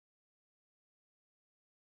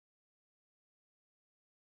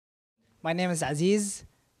My name is Aziz.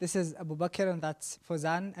 This is Abu Bakr, and that's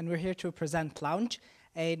Fozan, and we're here to present Lounge,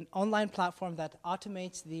 an online platform that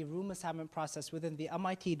automates the room assignment process within the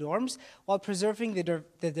MIT dorms while preserving the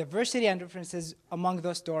diversity and differences among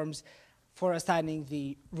those dorms for assigning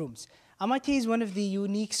the rooms. MIT is one of the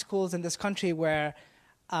unique schools in this country where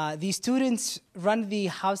the students run the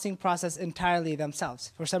housing process entirely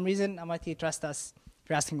themselves. For some reason, MIT trusts us.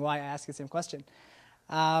 If you're asking why, I ask the same question.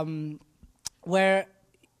 Where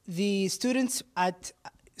the students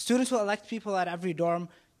will elect people at every dorm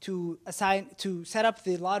to set up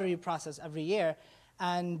the lottery process every year.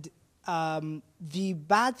 And the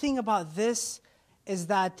bad thing about this is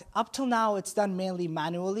that up till now it's done mainly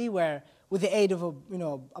manually, where with the aid of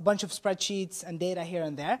a bunch of spreadsheets and data here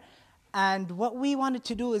and there. And what we wanted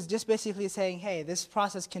to do is just basically saying, hey, this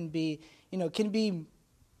process can be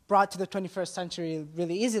brought to the 21st century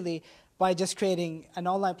really easily by just creating an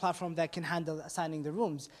online platform that can handle assigning the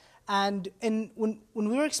rooms. And when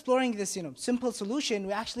we were exploring this simple solution,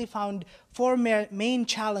 we actually found four main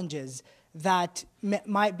challenges that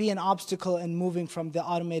might be an obstacle in moving from the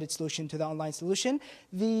automated solution to the online solution.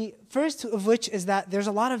 The first of which is that there's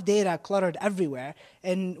a lot of data cluttered everywhere.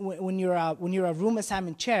 And when you're a room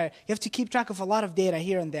assignment chair, you have to keep track of a lot of data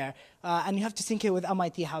here and there. And you have to sync it with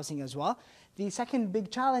MIT housing as well. The second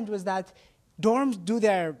big challenge was that dorms do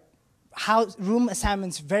their room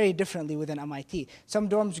assignments very differently within MIT. Some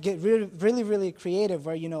dorms get really creative,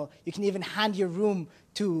 where you can even hand your room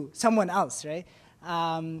to someone else, right?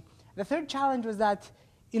 The third challenge was that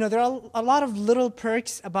there are a lot of little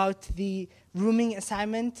perks about the rooming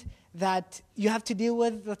assignment that you have to deal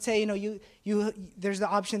with. Let's say there's the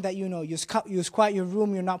option that you squat your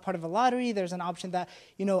room, you're not part of a lottery. There's an option that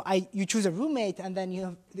you choose a roommate, and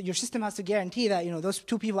then your system has to guarantee that those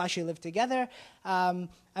two people actually live together.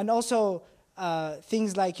 And also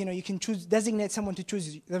things like you can designate someone to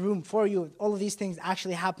choose the room for you. All of these things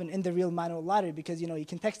actually happen in the real manual lottery, because you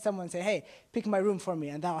can text someone and say, hey, pick my room for me,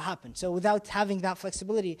 and that'll happen. So without having that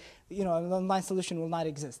flexibility, an online solution will not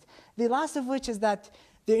exist. The last of which is that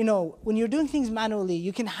when you're doing things manually,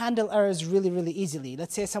 you can handle errors really easily.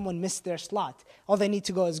 Let's say someone missed their slot. All they need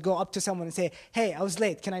to go is go up to someone and say, hey, I was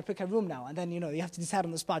late, can I pick a room now? And then you have to decide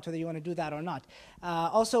on the spot whether you want to do that or not.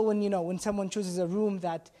 Also, when someone chooses a room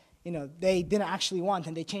that they didn't actually want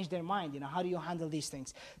and they changed their mind, how do you handle these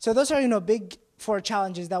things? So those are big four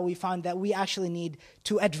challenges that we found that we actually need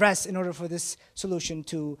to address in order for this solution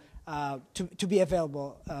to be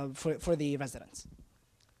available for the residents.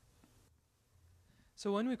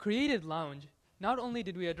 So when we created Lounge, not only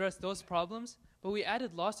did we address those problems, but we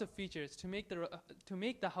added lots of features to make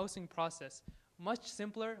the housing process much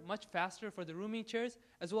simpler, much faster for the rooming chairs,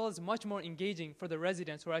 as well as much more engaging for the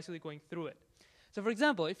residents who are actually going through it. So for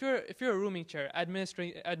example, if you're a rooming chair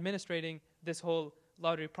administrating this whole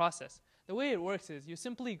lottery process, the way it works is you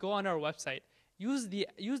simply go on our website, use the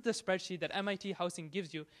spreadsheet that MIT Housing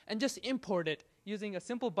gives you, and just import it using a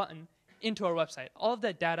simple button into our website. All of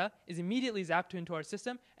that data is immediately zapped into our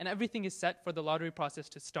system, and everything is set for the lottery process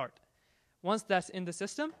to start. Once that's in the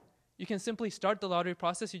system, you can simply start the lottery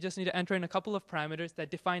process. You just need to enter in a couple of parameters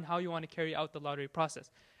that define how you want to carry out the lottery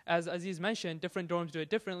process. As Aziz mentioned, different dorms do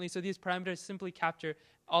it differently, so these parameters simply capture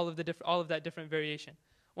all of that different variation.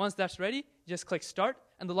 Once that's ready, you just click Start,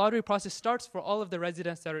 and the lottery process starts for all of the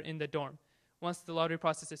residents that are in the dorm. Once the lottery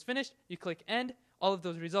process is finished, you click End. All of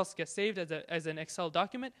those results get saved as an Excel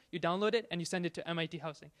document. You download it, and you send it to MIT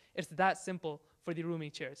Housing. It's that simple for the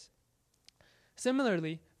rooming chairs.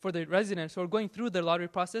 Similarly, for the residents who are going through the lottery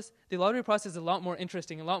process is a lot more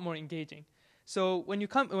interesting, a lot more engaging. So when you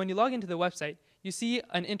log into the website, you see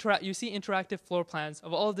interactive floor plans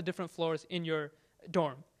of all of the different floors in your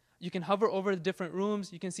dorm. You can hover over the different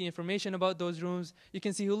rooms. You can see information about those rooms. You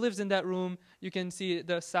can see who lives in that room. You can see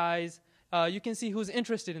the size. You can see who's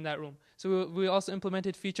interested in that room. So we also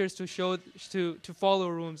implemented features to follow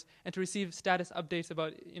rooms and to receive status updates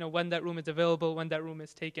about when that room is available, when that room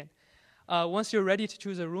is taken. Once you're ready to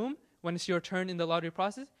choose a room, when it's your turn in the lottery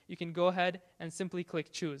process, you can go ahead and simply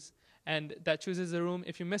click Choose. And that chooses the room.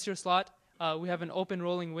 If you miss your slot, we have an open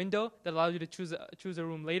rolling window that allows you to choose a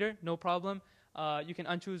room later, no problem. You can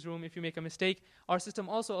unchoose room if you make a mistake. Our system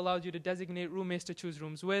also allows you to designate roommates to choose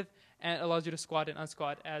rooms with, and allows you to squat and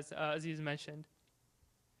unsquat, as Aziz mentioned.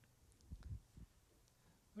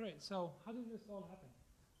 All right, so how did this all happen?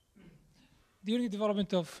 During the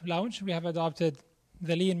development of Lounge, we have adopted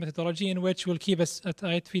the lean methodology, in which will keep us a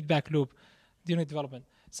tight feedback loop during development.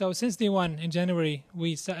 So since day one in January,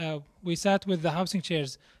 we sat with the housing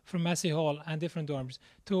chairs from Massey Hall and different dorms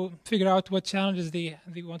to figure out what challenges they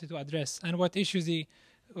wanted to address and what issues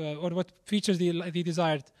or what features they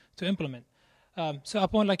desired to implement. So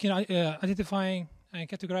upon identifying and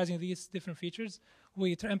categorizing these different features,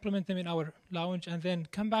 we implement them in our lounge and then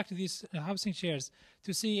come back to these housing chairs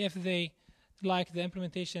to see if they like the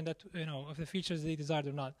implementation that of the features they desired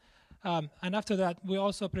or not. And after that, we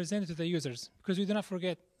also present it to the users, because we do not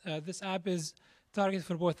forget this app is targeted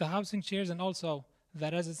for both the housing chairs and also the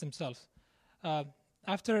residents themselves.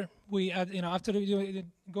 After we after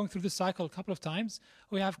going through this cycle a couple of times,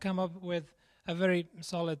 we have come up with a very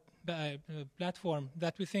solid platform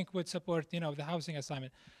that we think would support the housing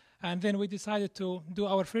assignment. And then we decided to do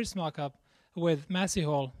our first mock-up with Massey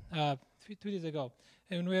Hall 2 days ago,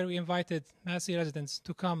 and where we invited Massey residents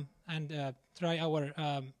to come and try our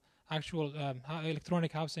actual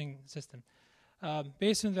electronic housing system.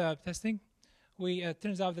 Based on the testing, it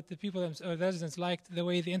turns out that the people, the residents, liked the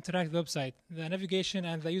way they interact with the website. The navigation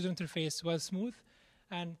and the user interface was smooth,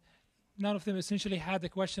 and none of them essentially had a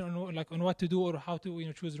question on what to do or how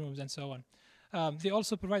to choose rooms and so on. They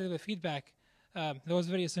also provided the feedback that was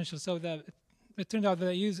very essential. So it turned out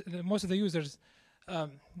that most of the users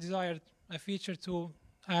desired a feature to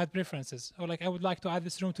add preferences, or I would like to add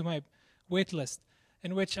this room to my wait list,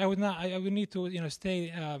 in which I would need to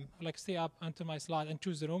stay up until my slot and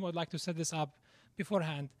choose the room. I would like to set this up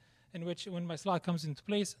beforehand, in which when my slot comes into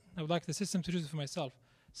place, I would like the system to choose it for myself.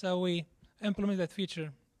 So we implement that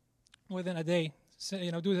feature within a day,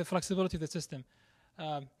 due to the flexibility of the system.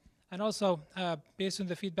 And also, based on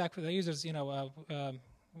the feedback that the users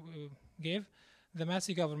gave, the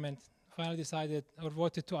Massey government finally decided or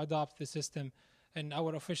voted to adopt the system in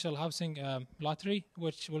our official housing lottery,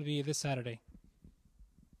 which will be this Saturday.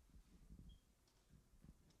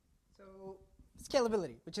 So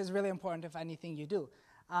scalability, which is really important if anything you do.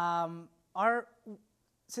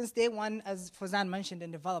 Since day one, as Fawzan mentioned in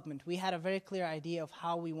development, we had a very clear idea of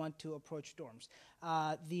how we want to approach dorms.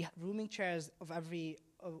 The rooming chairs of every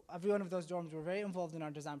one of those dorms were very involved in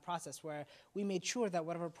our design process, where we made sure that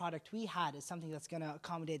whatever product we had is something that's going to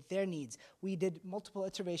accommodate their needs. We did multiple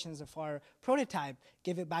iterations of our prototype,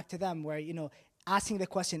 gave it back to them, where asking the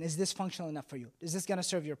question, is this functional enough for you? Is this going to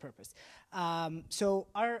serve your purpose? So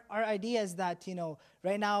our idea is that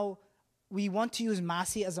right now we want to use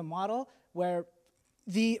Massey as a model where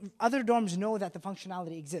the other dorms know that the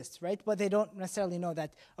functionality exists, right? But they don't necessarily know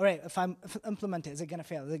that, all right, if I implement it, is it going to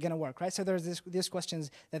fail? Is it going to work, right? So there's these questions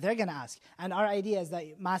that they're going to ask. And our idea is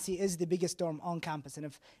that Massey is the biggest dorm on campus.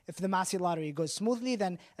 And if the Massey lottery goes smoothly,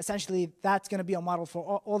 then essentially that's going to be a model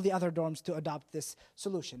for all the other dorms to adopt this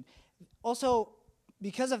solution. Also,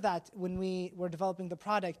 because of that, when we were developing the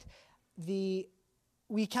product, we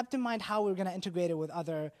kept in mind how we were going to integrate it with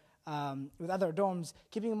other dorms,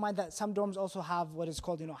 keeping in mind that some dorms also have what is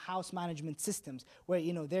called house management systems, where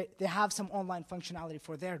they have some online functionality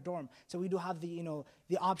for their dorm. So we do have the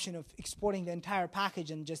option of exporting the entire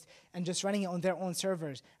package and just running it on their own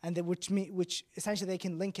servers, and which essentially they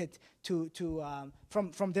can link it to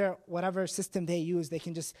from their whatever system they use. They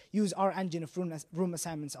can just use our engine of room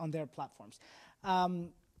assignments on their platforms.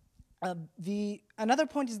 Another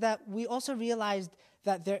point is that we also realized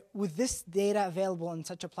that with this data available in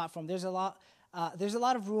such a platform, there's a lot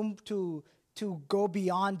of room to go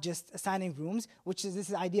beyond just assigning rooms, which is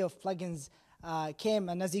this idea of plugins came.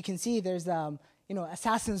 And as you can see, there's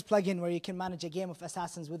Assassins plugin where you can manage a game of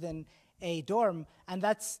Assassins within a dorm, and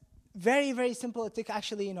that's very, very simple. It took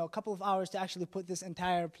actually a couple of hours to actually put this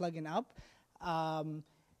entire plugin up,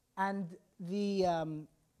 and the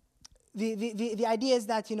idea is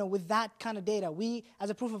that with that kind of data, we, as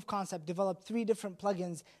a proof of concept, developed 3 different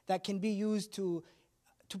plugins that can be used to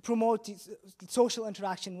promote social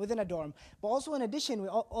interaction within a dorm. But also, in addition, we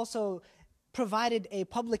also provided a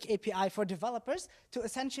public API for developers to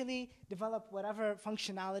essentially develop whatever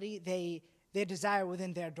functionality they desire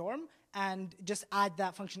within their dorm, and just add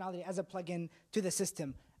that functionality as a plugin to the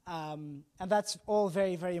system. And that's all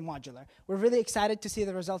very, very modular. We're really excited to see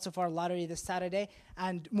the results of our lottery this Saturday,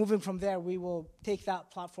 and moving from there, we will take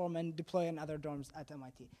that platform and deploy in other dorms at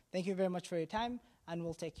MIT. Thank you very much for your time, and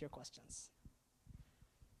we'll take your questions.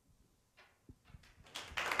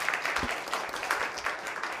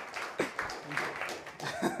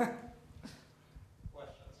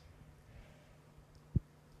 Questions?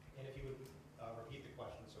 And if you would repeat the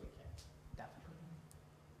question so we can. Definitely.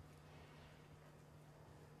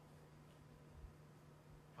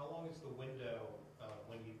 How long is the window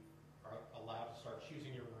when you are allowed to start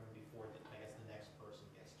choosing your room before the next person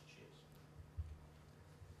gets to choose?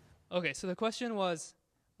 Okay, so the question was,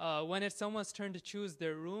 when it's someone's turn to choose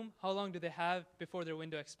their room, how long do they have before their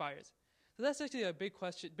window expires? So So that's actually a big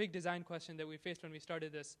question, big design question that we faced when we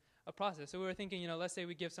started this process. So we were thinking, let's say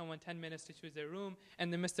we give someone 10 minutes to choose their room,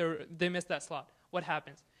 and they miss that slot. What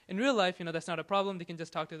happens? In real life, that's not a problem. They can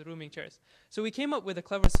just talk to the rooming chairs. So we came up with a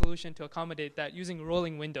clever solution to accommodate that using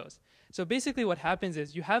rolling windows. So basically what happens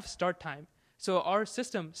is you have start time. So our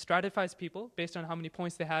system stratifies people based on how many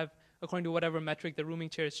points they have according to whatever metric the rooming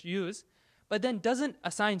chairs use, but then doesn't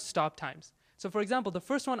assign stop times. So for example, the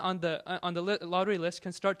first one on the lottery list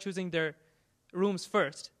can start choosing their rooms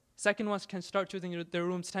first. Second ones can start choosing their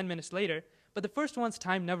rooms 10 minutes later, but the first one's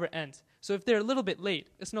time never ends. So if they're a little bit late,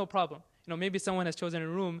 it's no problem. Maybe someone has chosen a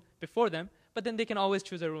room before them, but then they can always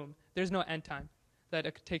choose a room. There's no end time.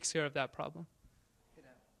 That takes care of that problem. Get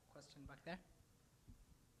a question back there.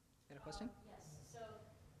 Get a question? Yes. So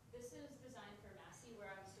this is designed for Massey,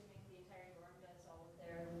 where I'm assuming the entire dorm does all of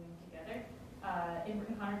their rooming together. In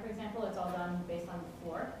Britain Connor, for example, it's all done based on the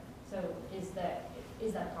floor. So is that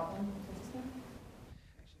a problem with the system?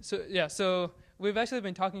 So we've actually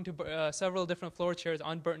been talking to several different floor chairs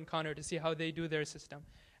on Burton Connor to see how they do their system.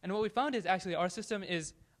 And what we found is actually our system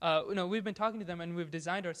is, we've been talking to them and we've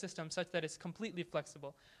designed our system such that it's completely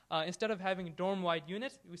flexible. Instead of having dorm-wide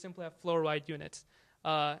units, we simply have floor-wide units.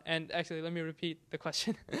 And actually, let me repeat the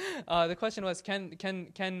question. The question was,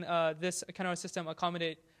 can our system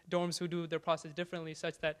accommodate dorms who do their process differently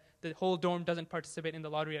such that the whole dorm doesn't participate in the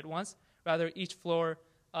lottery at once? Rather, each floor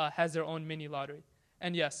has their own mini lottery.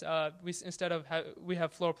 And yes, we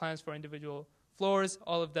have floor plans for individual floors.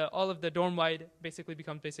 All of the dorm-wide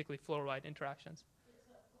becomes floor-wide interactions.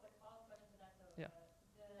 So, follow-up question to that though. Yeah.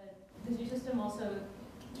 Does your system also,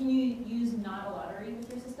 can you use not a lottery with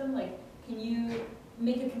your system? Like, can you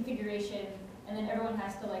make a configuration and then everyone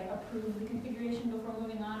has to approve the configuration before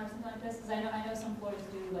moving on or something like this? Because I know some floors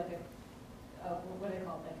do what do they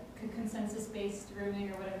call it, like a consensus-based rooming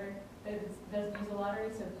or whatever that doesn't use a lottery.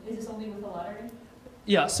 So is this only with a lottery?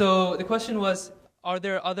 Yeah, so the question was, are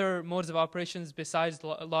there other modes of operations besides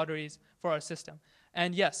lotteries for our system?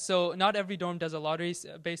 And yes, so not every dorm does a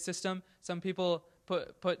lottery-based system. Some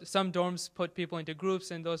dorms put people into groups,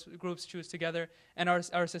 and those groups choose together, and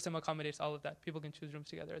our system accommodates all of that. People can choose rooms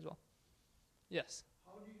together as well. Yes?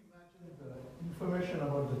 How do you imagine the information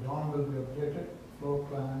about the dorm will be updated, floor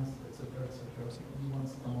plans, etc., etc.?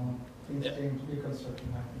 Once things change,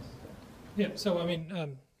 reconstruction happens. Yeah, so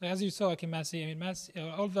as you saw, Massey,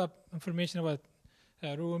 all the information about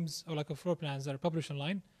rooms or floor plans are published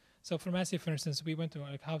online. So for Massey, for instance, we went to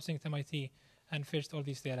housing at MIT and fetched all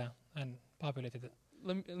these data and populated it.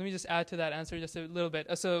 Let me just add to that answer just a little bit.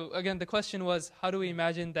 So again, the question was, how do we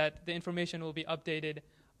imagine that the information will be updated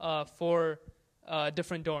for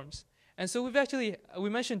different dorms? And so we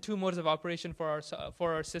mentioned two modes of operation for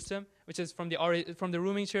our system, which is from the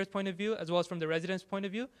rooming chair's point of view as well as from the resident's point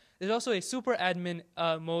of view. There's also a super admin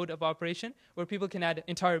mode of operation where people can add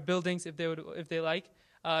entire buildings if they like.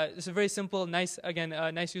 It's a very simple, nice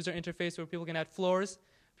user interface where people can add floors.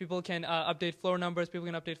 People can update floor numbers. People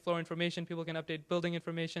can update floor information. People can update building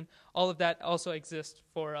information. All of that also exists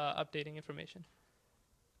for updating information.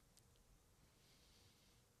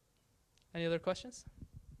 Any other questions?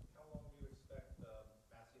 How long do you expect the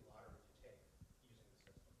Massey lottery to take using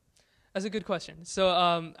the system? That's a good question.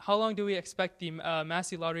 So how long do we expect the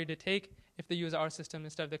Massey lottery to take if they use our system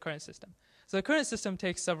instead of the current system? So the current system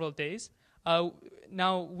takes several days.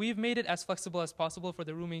 Now, we've made it as flexible as possible for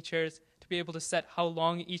the rooming chairs to be able to set how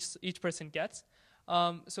long each person gets.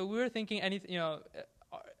 So we were thinking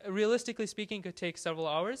realistically speaking, it could take several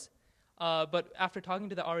hours. But after talking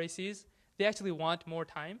to the RACs, they actually want more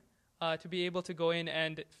time to be able to go in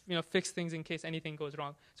and fix things in case anything goes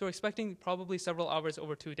wrong. So we're expecting probably several hours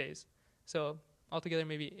over 2 days. So altogether,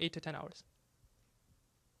 maybe 8 to 10 hours.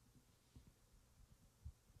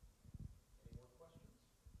 Any more questions?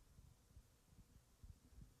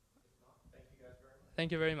 If not, thank you guys very much.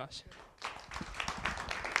 Thank you very much.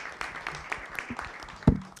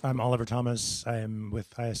 I'm Oliver Thomas. I am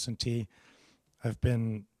with IS&T. I've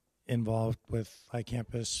been involved with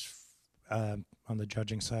iCampus on the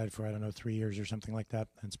judging side for, 3 years or something like that.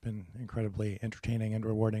 It's been incredibly entertaining and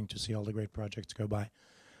rewarding to see all the great projects go by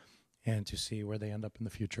and to see where they end up in the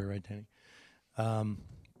future, right, Danny?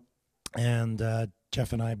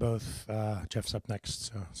 Jeff and I both, Jeff's up next,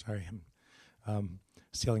 so sorry, I'm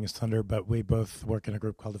stealing his thunder, but we both work in a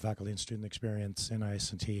group called the Faculty and Student Experience in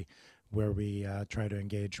IS&T, where we try to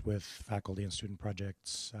engage with faculty and student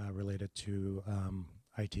projects related to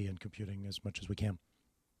IT and computing as much as we can.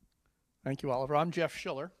 Thank you, Oliver. I'm Jeff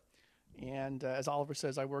Schiller, and as Oliver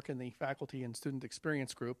says, I work in the Faculty and Student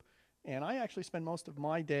Experience Group, and I actually spend most of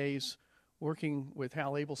my days working with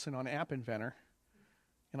Hal Abelson on App Inventor.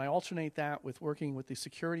 And I alternate that with working with the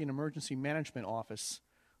Security and Emergency Management Office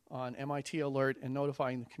on MIT Alert and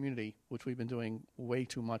notifying the community, which we've been doing way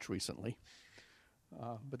too much recently.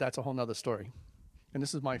 But that's a whole nother story. And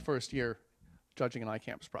this is my first year judging in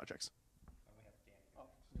iCampus projects.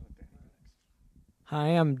 Hi,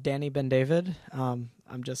 I'm Danny Ben David. I'm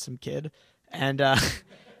just some kid. And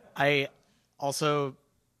I also,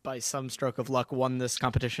 by some stroke of luck, won this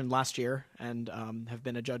competition last year and have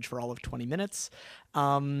been a judge for all of 20 minutes.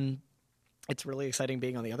 It's really exciting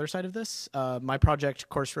being on the other side of this. My project,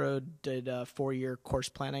 Course Road, did a 4-year course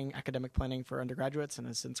planning, academic planning for undergraduates, and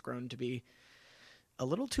has since grown to be a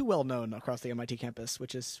little too well known across the MIT campus,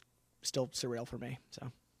 which is still surreal for me.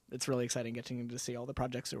 So it's really exciting getting to see all the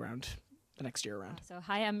projects around the next year around. So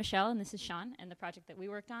hi, I'm Michelle, and this is Sean, and the project that we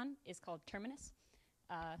worked on is called Terminus.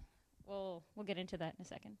 We'll get into that in a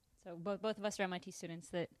second. So both of us are MIT students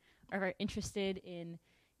that are very interested in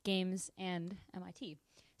games and MIT.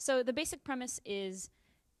 So the basic premise is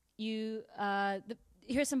here's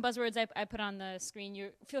some buzzwords I put on the screen.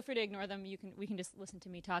 Feel free to ignore them. We can just listen to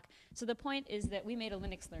me talk. So the point is that we made a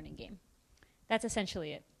Linux learning game. That's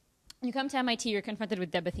essentially it. You come to MIT, you're confronted with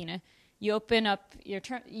Deb Athena. You open up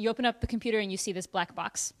the computer and you see this black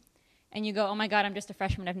box. And you go, oh my God, I'm just a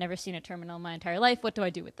freshman. I've never seen a terminal in my entire life. What do I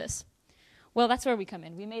do with this? Well, that's where we come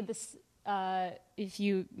in. We made this, if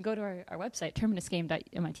you go to our website,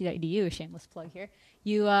 terminusgame.mit.edu, a shameless plug here,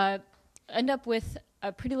 you end up with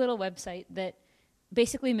a pretty little website that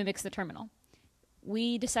basically mimics the terminal.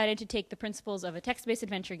 We decided to take the principles of a text-based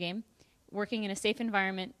adventure game, working in a safe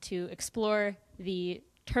environment to explore the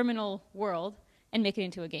terminal world and make it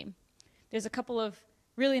into a game. There's a couple of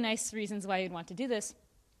really nice reasons why you'd want to do this,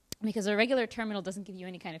 because a regular terminal doesn't give you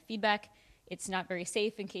any kind of feedback. It's not very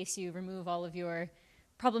safe in case you remove all of your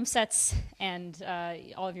problem sets and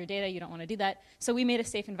all of your data. You don't want to do that. So we made a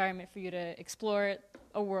safe environment for you to explore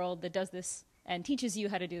a world that does this and teaches you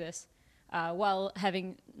how to do this while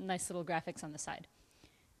having nice little graphics on the side.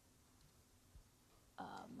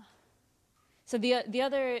 So the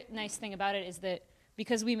other nice thing about it is that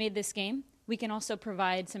because we made this game, we can also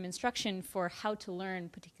provide some instruction for how to learn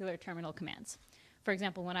particular terminal commands. For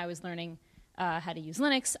example, when I was learning how to use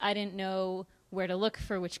Linux, I didn't know where to look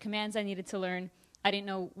for which commands I needed to learn. I didn't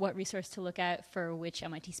know what resource to look at for which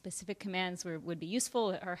MIT-specific commands would be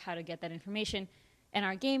useful or how to get that information. And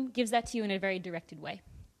our game gives that to you in a very directed way.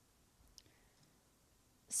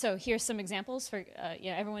 So here's some examples for,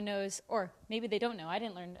 everyone knows, or maybe they don't know. I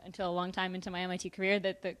didn't learn until a long time into my MIT career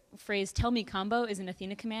that the phrase tell me combo is an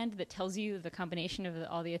Athena command that tells you the combination of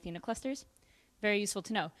all the Athena clusters. Very useful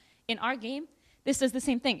to know. In our game, this does the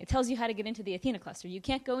same thing. It tells you how to get into the Athena cluster. You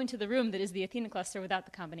can't go into the room that is the Athena cluster without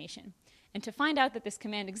the combination. And to find out that this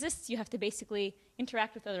command exists, you have to basically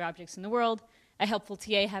interact with other objects in the world. A helpful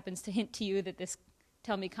TA happens to hint to you that this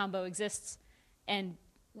tell me combo exists. And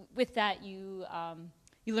with that, you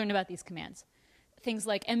learn about these commands. Things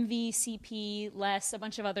like MV, CP, less, a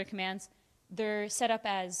bunch of other commands, they're set up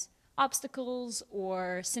as obstacles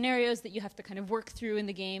or scenarios that you have to kind of work through in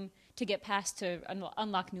the game to get past to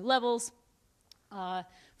unlock new levels.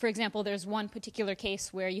 For example, there's one particular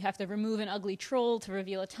case where you have to remove an ugly troll to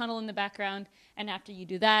reveal a tunnel in the background, and after you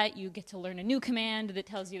do that, you get to learn a new command that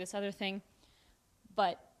tells you this other thing.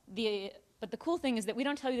 But the cool thing is that we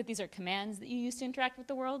don't tell you that these are commands that you use to interact with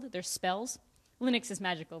the world. They're spells. Linux is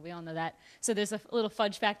magical, we all know that. So there's a little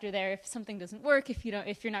fudge factor there. If something doesn't work, if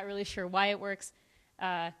you're not really sure why it works,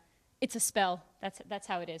 it's a spell. That's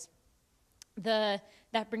how it is.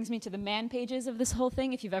 That brings me to the man pages of this whole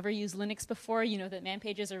thing. If you've ever used Linux before, you know that man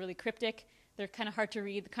pages are really cryptic. They're kind of hard to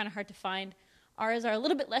read, kind of hard to find. Ours are a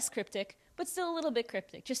little bit less cryptic, but still a little bit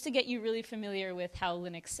cryptic, just to get you really familiar with how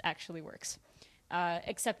Linux actually works.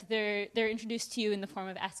 Except they're introduced to you in the form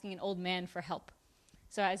of asking an old man for help.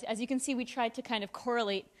 So as you can see, we tried to kind of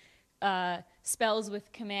correlate spells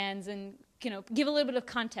with commands and give a little bit of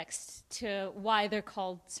context to why they're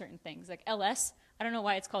called certain things. Like ls, I don't know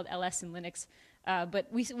why it's called ls in Linux,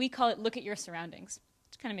 but we call it look at your surroundings,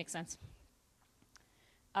 which kind of makes sense.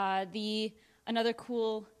 Another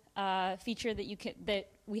cool feature that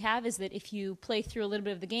we have is that if you play through a little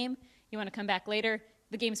bit of the game, you want to come back later.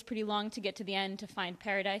 The game's pretty long to get to the end to find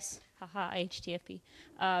paradise. Haha, IHTFP.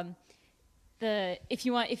 If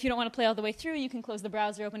you don't want to play all the way through, you can close the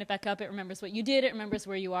browser, open it back up. It remembers what you did. It remembers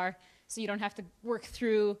where you are, so you don't have to work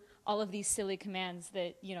through all of these silly commands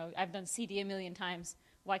that I've done CD a million times.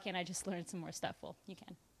 Why can't I just learn some more stuff? Well, you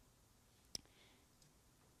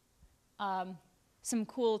can. Some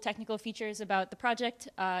cool technical features about the project.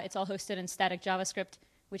 It's all hosted in static JavaScript,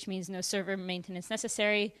 which means no server maintenance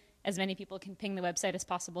necessary. As many people can ping the website as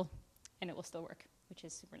possible, and it will still work, which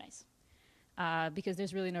is super nice. because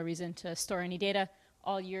there's really no reason to store any data.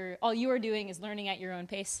 All you are doing is learning at your own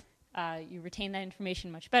pace. You retain that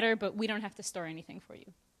information much better, but we don't have to store anything for you.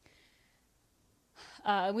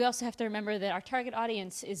 We also have to remember that our target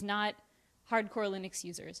audience is not hardcore Linux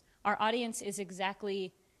users. Our audience is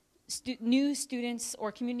exactly new students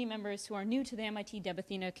or community members who are new to the MIT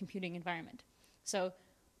Debathena computing environment. So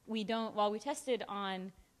while we tested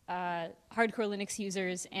on hardcore Linux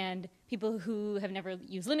users and people who have never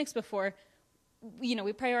used Linux before, we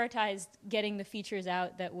prioritized getting the features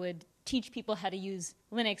out that would teach people how to use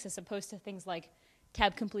Linux as opposed to things like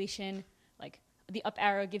tab completion, like the up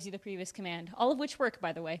arrow gives you the previous command, all of which work,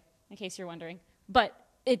 by the way, in case you're wondering. But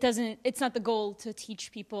it's not the goal to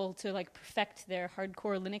teach people to like perfect their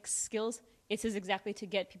hardcore Linux skills. It's just exactly to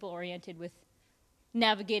get people oriented with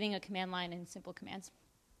navigating a command line and simple commands.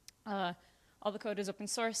 All the code is open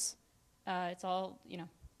source. It's all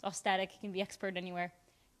static. It can be exported anywhere.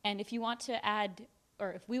 And if you want to add,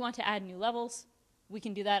 or if we want to add new levels, we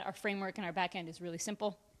can do that. Our framework and our backend is really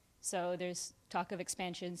simple. So there's talk of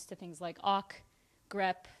expansions to things like awk,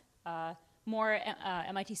 grep, more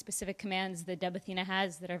MIT-specific commands that Debathena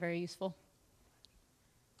has that are very useful.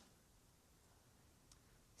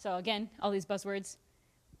 So again, all these buzzwords.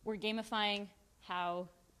 We're gamifying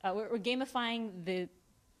we're gamifying the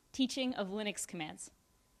teaching of Linux commands.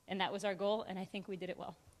 And that was our goal, and I think we did it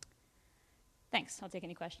well. Thanks. I'll take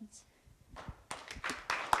any questions.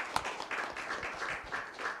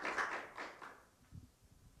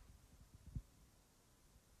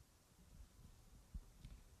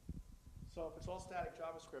 So if it's all static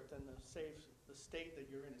JavaScript, then the state that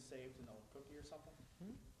you're in is saved in a cookie or something?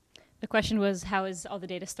 The question was, how is all the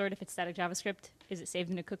data stored if it's static JavaScript? Is it saved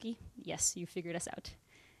in a cookie? Yes, you figured us out.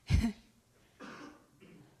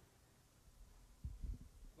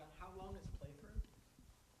 How long is playthrough?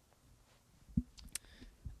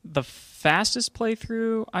 The fastest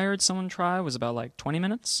playthrough I heard someone try was about like 20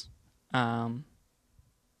 minutes. That's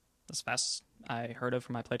the fastest I heard of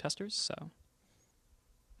from my playtesters, so.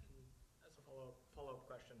 As a follow-up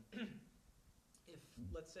question, if,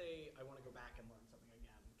 let's say, I want to go back and learn something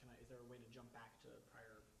again, is there a way to jump back to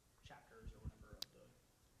prior chapters or whatever of the game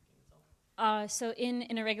itself? So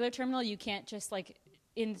in a regular terminal, you can't just like,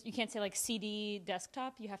 you can't say like CD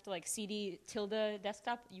desktop. You have to like CD tilde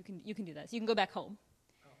desktop. You can do that. So you can go back home.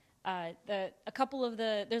 Oh. A couple of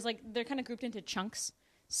they're kind of grouped into chunks.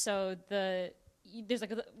 So there's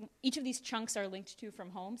like each of these chunks are linked to from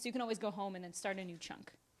home. So you can always go home and then start a new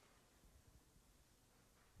chunk.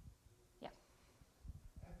 Yeah.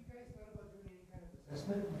 Have you guys thought about doing any kind of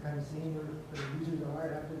assessment and kind of seeing where the users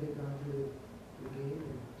are after they've gone through the game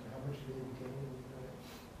and how much they retain?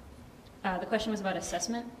 The question was about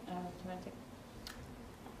assessment. Do you want to take?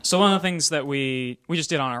 So one of the things that we just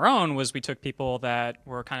did on our own was we took people that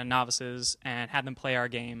were kind of novices and had them play our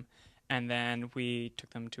game, and then we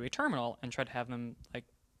took them to a terminal and tried to have them like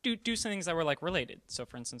do some things that were like related. So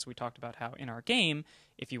for instance, we talked about how in our game,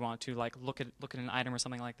 if you want to like look at an item or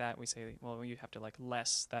something like that, we say, well, you have to like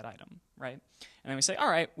less that item, right? And then we say, all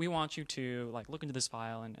right, we want you to like look into this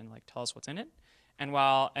file and like tell us what's in it.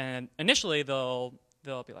 And initially they'll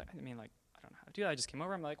be like, I don't know how to do that. I just came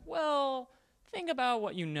over. I'm like, well, think about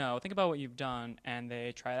what you know. Think about what you've done. And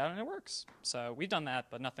they try it out and it works. So we've done that,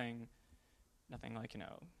 but nothing like,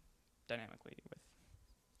 dynamically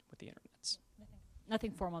with the internets.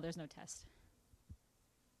 Nothing formal. There's no test.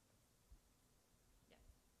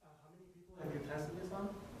 How many people have you tested this on?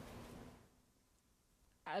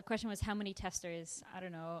 The question was how many testers? I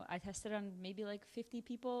don't know. I tested on maybe like 50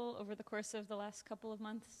 people over the course of the last couple of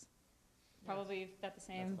months. Probably about the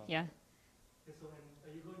same. Yeah. Okay, so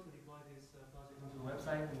are you going to deploy this project onto the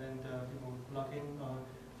website and then people log in, or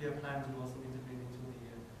do you have plans to also integrate into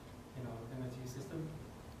the MIT system?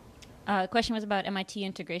 The question was about MIT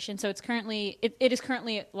integration. So it is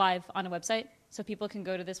currently live on a website, so people can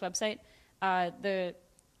go to this website.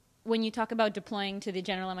 When you talk about deploying to the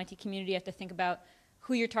general MIT community, you have to think about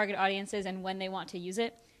who your target audience is and when they want to use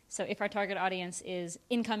it. So if our target audience is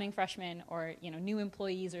incoming freshmen or new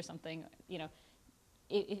employees or something,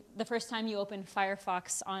 the first time you open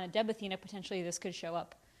Firefox on a Debathena, potentially this could show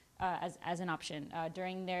up as an option.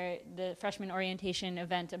 During the freshman orientation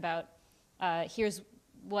event about here's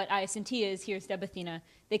what ISNT is, here's Debathena,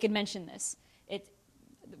 they could mention this.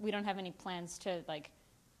 We don't have any plans to like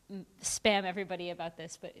spam everybody about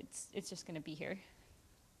this, but it's just going to be here.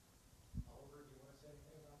 Oliver, do you want to say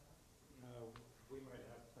anything about that? No, we might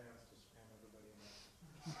have plans to spam everybody in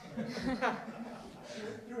that.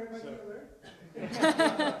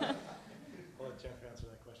 I'll let Jeff answer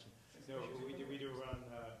that question. No, we do run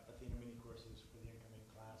Athena mini courses for the incoming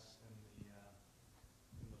class in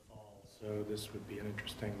the fall. So So this would be an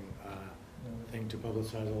interesting thing to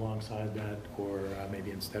publicize alongside that, or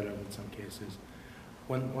maybe instead of in some cases.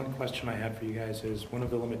 One question I had for you guys is, one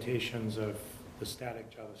of the limitations of the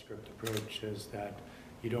static JavaScript approach is that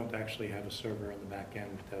you don't actually have a server on the back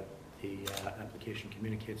end that the application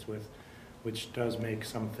communicates with, which does make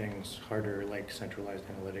some things harder, like centralized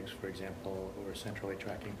analytics, for example, or centrally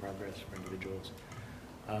tracking progress for individuals.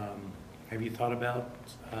 Have you thought about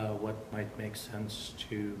what might make sense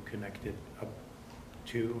to connect it up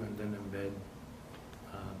to and then embed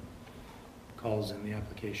calls in the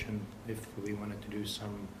application if we wanted to do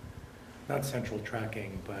some, not central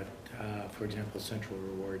tracking, but for example, central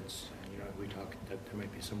rewards? And, you know, we talked that there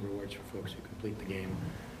might be some rewards for folks who complete the game.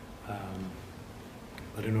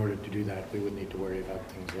 But in order to do that, we would need to worry about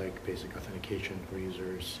things like basic authentication for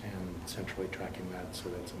users and centrally tracking that so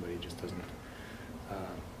that somebody just doesn't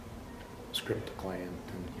script the client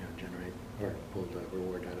and, you know, generate or pull the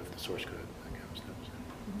reward out of the source code, that kind of stuff.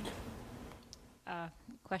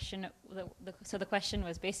 So the question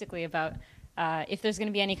was basically about if there's going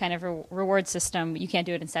to be any kind of reward system, you can't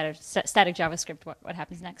do it in static JavaScript. What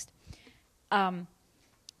happens next?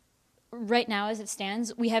 Right now, as it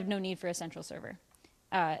stands, we have no need for a central server.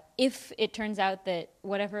 If it turns out that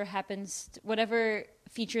whatever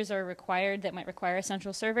features are required that might require a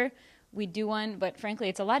central server, we do one. But frankly,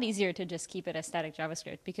 it's a lot easier to just keep it as static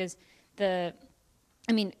JavaScript because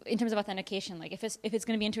in terms of authentication, like if it's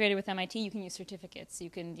going to be integrated with MIT, you can use certificates. You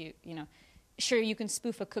can sure you can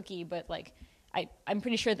spoof a cookie, but like I'm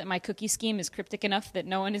pretty sure that my cookie scheme is cryptic enough that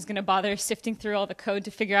no one is going to bother sifting through all the code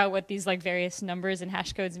to figure out what these like various numbers and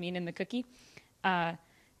hash codes mean in the cookie.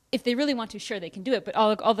 If they really want to, sure, they can do it, but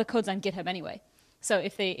all the code's on GitHub anyway. So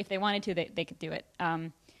if they wanted to, they could do it.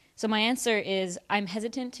 So my answer is I'm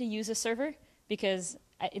hesitant to use a server because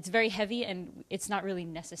it's very heavy and it's not really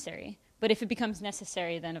necessary. But if it becomes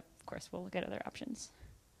necessary, then of course we'll look at other options.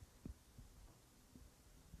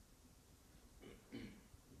 Any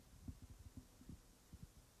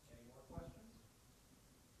more questions?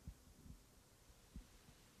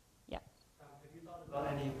 Yeah. Have you thought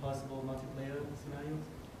about any possible multiplayer scenarios?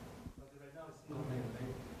 Because right now it's single player,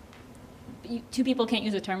 right? But two people can't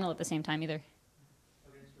use a terminal at the same time either.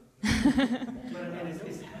 Okay, sure. But I mean,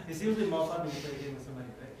 it's usually more fun when you play a game with somebody,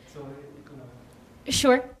 right? So, you know.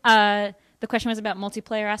 Sure. The question was about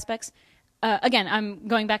multiplayer aspects. Again, I'm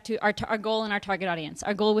going back to our goal and our target audience.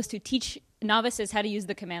 Our goal was to teach novices how to use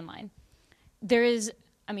the command line.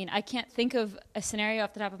 I can't think of a scenario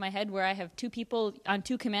off the top of my head where I have two people on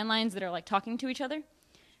two command lines that are like talking to each other.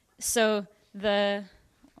 So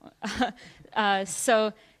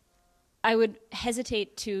so I would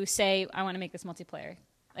hesitate to say I want to make this multiplayer.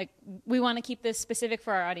 Like, we want to keep this specific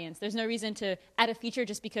for our audience. There's no reason to add a feature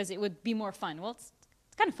just because it would be more fun. Well, it's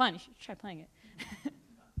kind of fun. You should try playing it. Any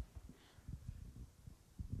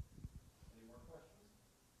more questions?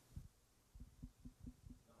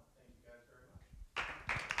 No, thank you guys very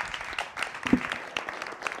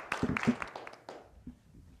much.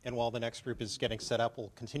 And while the next group is getting set up,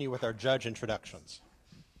 we'll continue with our judge introductions.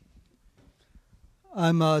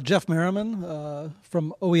 I'm Jeff Merriman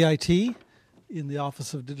from OEIT in the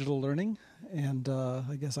Office of Digital Learning, and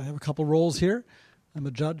I guess I have a couple roles here. I'm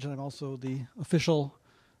a judge, and I'm also the official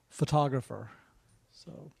photographer.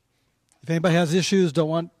 So if anybody has issues, don't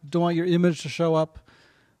want your image to show up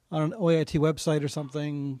on an OEIT website or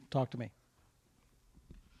something, talk to me.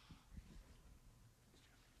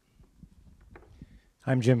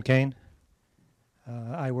 I'm Jim Kane.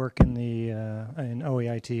 I work in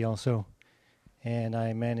OEIT also, and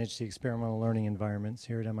I manage the experimental learning environments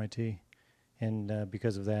here at MIT. And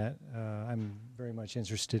because of that, I'm very much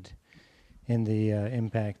interested in the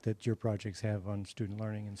impact that your projects have on student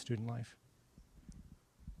learning and student life.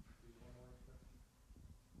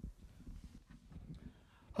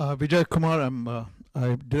 Vijay Kumar,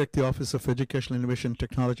 I direct the Office of Educational Innovation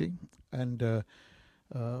Technology, and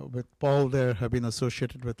with Paul there, have been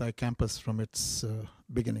associated with iCampus from its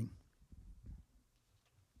beginning.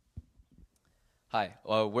 Hi,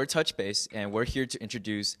 we're TouchBase, and we're here to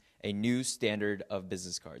introduce a new standard of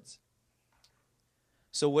business cards.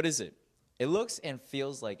 So what is it? It looks and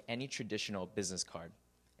feels like any traditional business card,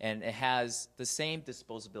 and it has the same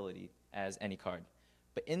disposability as any card.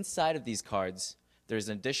 But inside of these cards, there's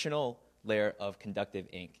an additional layer of conductive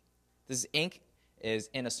ink. This ink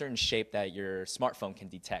is in a certain shape that your smartphone can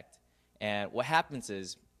detect. And what happens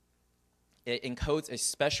is it encodes a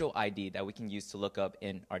special ID that we can use to look up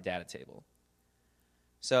in our data table.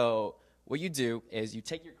 So what you do is you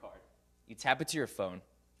take your card, you tap it to your phone,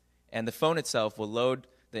 and the phone itself will load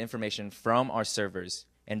the information from our servers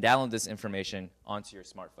and download this information onto your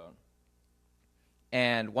smartphone.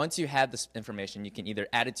 And once you have this information, you can either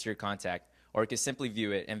add it to your contact, or you can simply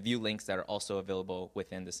view it and view links that are also available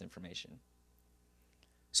within this information.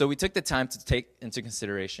 So we took the time to take into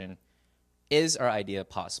consideration, is our idea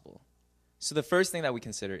possible? So the first thing that we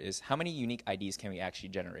consider is how many unique IDs can we actually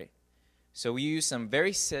generate? So we use some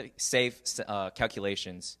very safe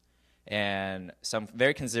calculations and some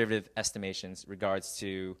very conservative estimations regards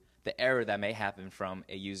to the error that may happen from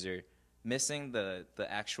a user missing the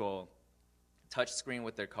actual touch screen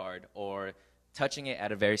with their card or touching it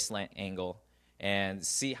at a very slant angle, and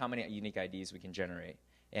see how many unique IDs we can generate.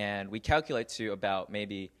 And we calculate to about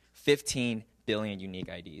maybe 15 billion unique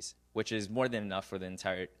IDs, which is more than enough for the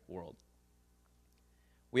entire world.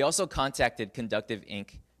 We also contacted conductive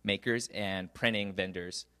ink makers and printing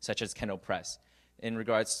vendors, such as Kendall Press, in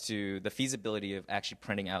regards to the feasibility of actually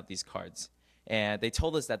printing out these cards. And they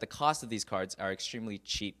told us that the cost of these cards are extremely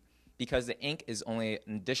cheap because the ink is only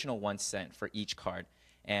an additional 1 cent for each card.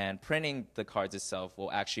 And printing the cards itself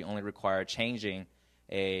will actually only require changing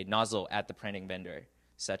a nozzle at the printing vendor,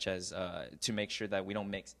 such as to make sure that we don't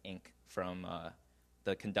mix ink from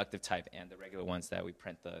the conductive type and the regular ones that we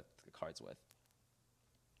print the cards with.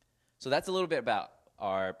 So that's a little bit about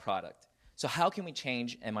our product. So how can we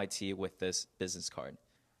change MIT with this business card?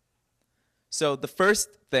 So the first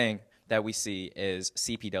thing that we see is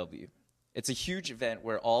CPW. It's a huge event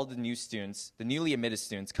where all the new students, the newly admitted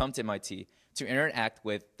students, come to MIT to interact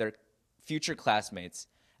with their future classmates,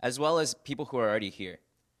 as well as people who are already here.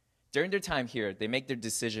 During their time here, they make their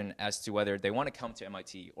decision as to whether they want to come to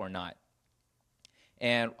MIT or not.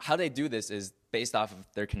 And how they do this is based off of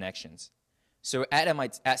their connections. So at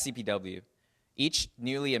CPW, each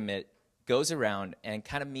newly admit goes around and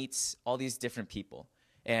kind of meets all these different people.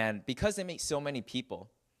 And because they meet so many people,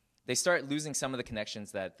 they start losing some of the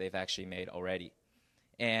connections that they've actually made already.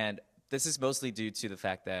 And this is mostly due to the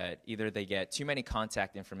fact that either they get too many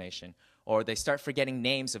contact information or they start forgetting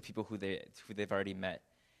names of people who they've already met.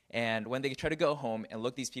 And when they try to go home and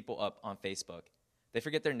look these people up on Facebook, they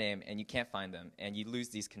forget their name and you can't find them and you lose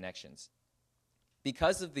these connections.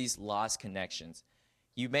 Because of these lost connections,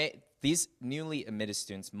 these newly admitted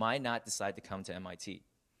students might not decide to come to MIT.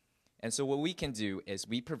 And so what we can do is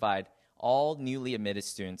we provide all newly admitted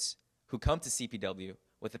students who come to CPW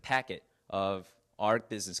with a packet of our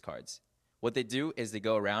business cards. What they do is they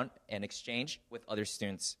go around and exchange with other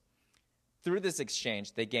students. Through this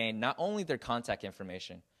exchange, they gain not only their contact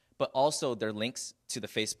information, but also their links to the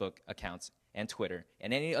Facebook accounts and Twitter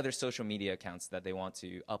and any other social media accounts that they want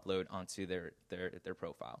to upload onto their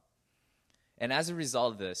profile. And as a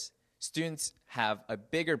result of this, students have a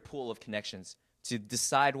bigger pool of connections to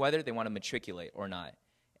decide whether they want to matriculate or not.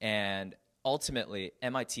 And ultimately,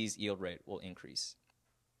 MIT's yield rate will increase.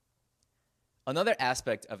 Another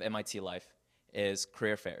aspect of MIT life is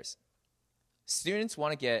career fairs. Students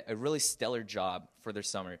want to get a really stellar job for their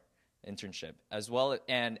summer internship, as well,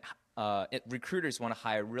 and recruiters want to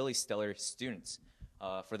hire really stellar students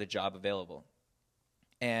for the job available.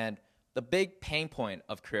 And the big pain point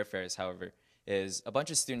of career fairs, however, is a bunch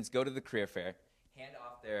of students go to the career fair, hand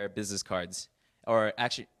off their business cards, or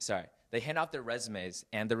actually, sorry, they hand off their resumes,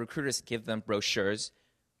 and the recruiters give them brochures,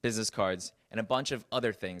 business cards, and a bunch of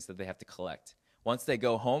other things that they have to collect. Once they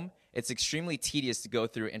go home, it's extremely tedious to go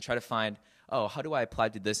through and try to find, oh, how do I apply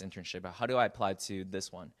to this internship? How do I apply to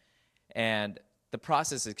this one? And the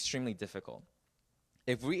process is extremely difficult.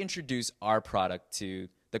 If we introduce our product to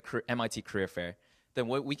the MIT Career Fair, then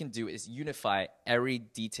what we can do is unify every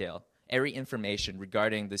detail, every information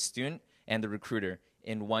regarding the student and the recruiter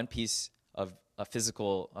in one piece of a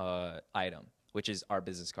physical item, which is our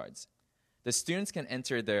business cards. The students can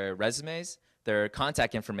enter their resumes, their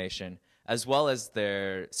contact information, as well as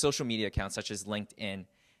their social media accounts such as LinkedIn,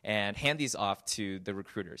 and hand these off to the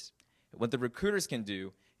recruiters. What the recruiters can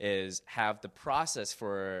do is have the process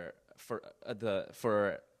for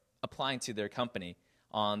applying to their company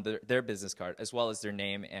on their business card, as well as their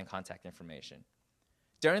name and contact information.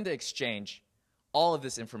 During the exchange, all of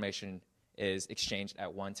this information is exchanged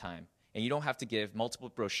at one time, and you don't have to give multiple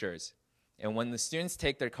brochures. And when the students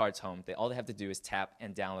take their cards home, all they have to do is tap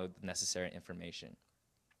and download the necessary information.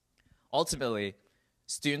 Ultimately,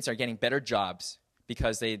 students are getting better jobs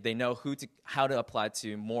because they know how to apply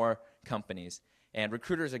to more companies. And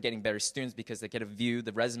recruiters are getting better students because they get to view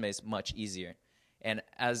the resumes much easier. And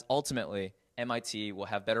as ultimately, MIT will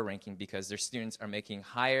have better ranking because their students are making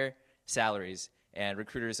higher salaries and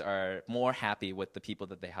recruiters are more happy with the people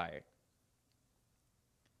that they hire.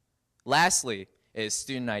 Lastly is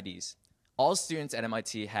student IDs. All students at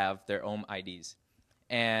MIT have their own IDs.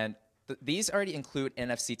 And these already include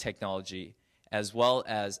NFC technology as well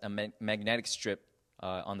as a magnetic strip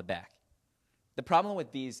on the back. The problem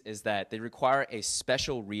with these is that they require a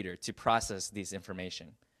special reader to process these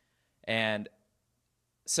information. And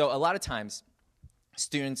so a lot of times,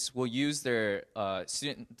 students will use their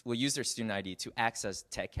student ID to access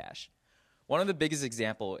tech cache. One of the biggest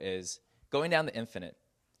example is going down the Infinite.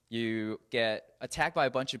 You get attacked by a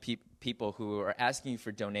bunch of people who are asking you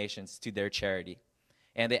for donations to their charity.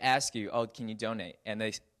 And they ask you, oh, can you donate? And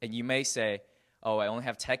you may say, oh, I only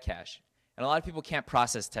have tech cache. And a lot of people can't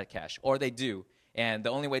process tech cache, or they do. And the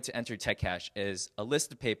only way to enter tech cache is a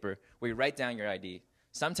list of paper where you write down your ID.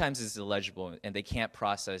 Sometimes it's illegible, and they can't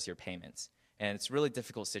process your payments. And it's a really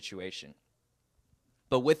difficult situation.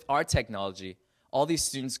 But with our technology, all these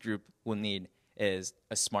students group will need is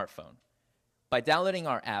a smartphone. By downloading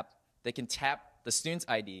our app, they can tap the student's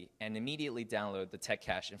ID and immediately download the tech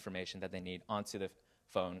cache information that they need onto the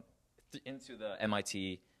phone into the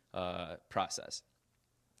MIT process.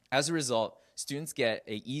 As a result, students get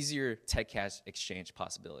a easier tech cache exchange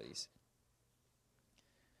possibilities.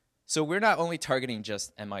 So we're not only targeting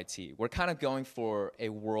just MIT, we're kind of going for a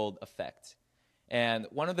world effect. And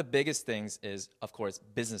one of the biggest things is, of course,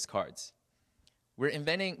 business cards.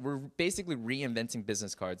 We're basically reinventing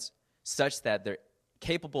business cards such that they're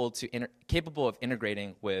capable of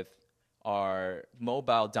integrating with our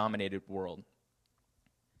mobile-dominated world.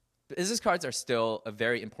 Business cards are still a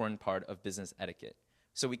very important part of business etiquette,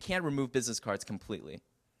 so we can't remove business cards completely.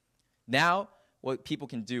 Now, what people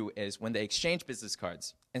can do is when they exchange business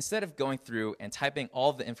cards, instead of going through and typing all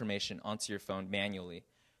of the information onto your phone manually,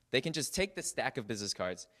 they can just take the stack of business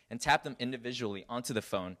cards and tap them individually onto the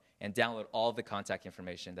phone and download all of the contact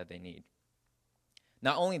information that they need.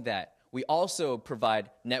 Not only that, we also provide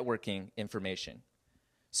networking information.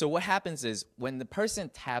 So what happens is when the person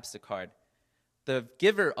taps the card, the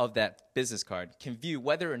giver of that business card can view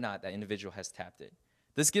whether or not that individual has tapped it.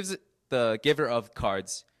 This gives the giver of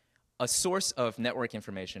cards a source of network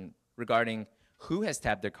information regarding who has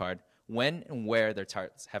tapped their card, when and where their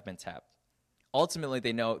cards have been tapped. Ultimately,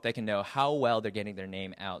 they can know how well they're getting their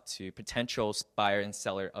name out to potential buyer and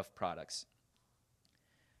seller of products.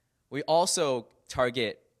 We also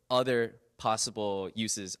target other possible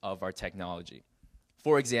uses of our technology.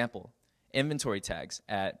 For example, inventory tags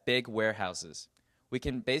at big warehouses. We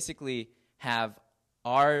can basically have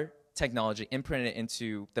our technology imprinted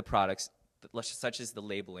into the products, such as the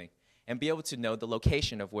labeling, and be able to know the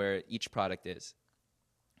location of where each product is.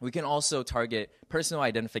 We can also target personal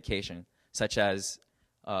identification, such as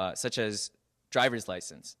driver's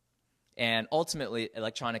license. And ultimately,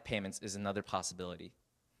 electronic payments is another possibility.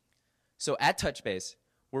 So at TouchBase,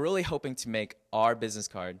 we're really hoping to make our business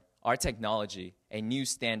card, our technology, a new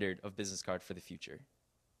standard of business card for the future.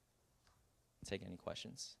 Take any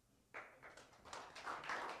questions?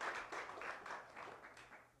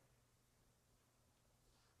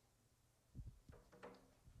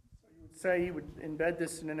 So you would say you would embed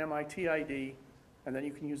this in an MIT ID, and then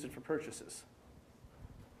you can use it for purchases.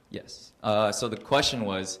 Yes. So the question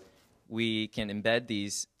was, we can embed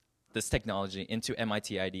this technology into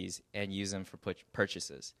MIT IDs and use them for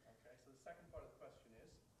purchases. Okay, so the second part of the question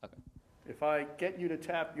is, okay, if I get you to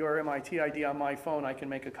tap your MIT ID on my phone, I can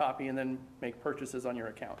make a copy and then make purchases on your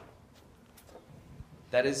account.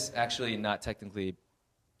 That is actually not technically,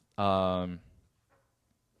 I'd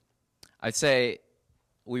say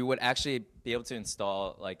we would actually be able to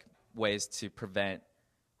install like ways to prevent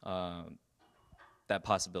that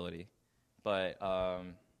possibility. But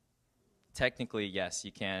technically, yes,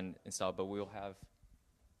 you can install, but we'll have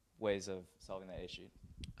ways of solving that issue.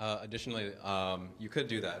 Additionally, you could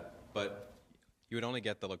do that, but you would only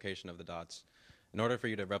get the location of the dots. In order for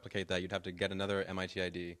you to replicate that, you'd have to get another MIT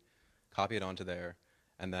ID, copy it onto there,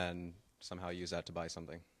 and then somehow use that to buy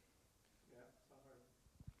something. Yeah, it's not hard.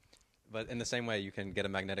 But in the same way, you can get a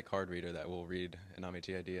magnetic card reader that will read an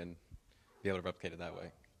MIT ID and be able to replicate it that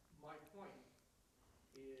way. My point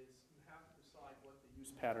is you have to decide what the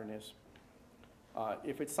use pattern is.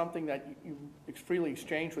 If it's something that you freely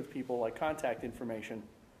exchange with people, like contact information,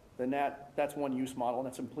 then that's one use model, and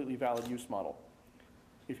that's a completely valid use model.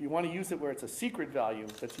 If you want to use it where it's a secret value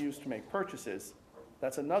that's used to make purchases,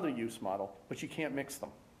 that's another use model, but you can't mix them.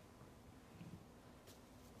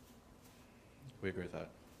 We agree with that.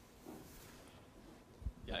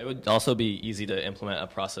 Yeah, it would also be easy to implement a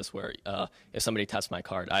process where if somebody taps my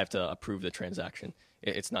card, I have to approve the transaction.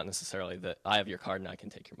 It's not necessarily that I have your card and I can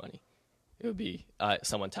take your money. It would be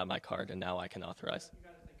someone tapped my card and now I can authorize. You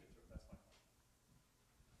got to think it through. That's fine.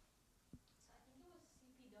 So I think it was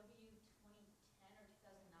CPW 2010 or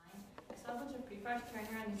 2009. I saw a bunch of prefresh carrying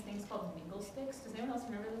around these things called mingle sticks. Does anyone else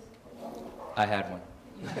remember this? I had one.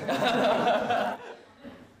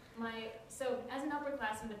 So as an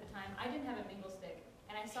upperclassman at the time, I didn't have a mingle stick,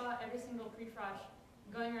 and I saw every single pre-frosh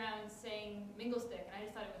going around saying mingle stick, and I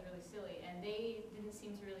just thought it was really silly, and they didn't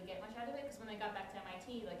seem to really get much out of it, because when they got back to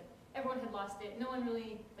MIT, like, everyone had lost it. No one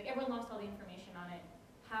really, like, everyone lost all the information on it.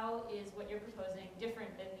 How is what you're proposing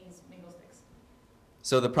different than these mingle sticks?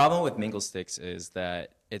 So the problem with mingle sticks is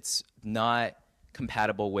that it's not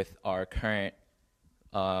compatible with our current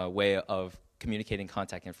way of communicating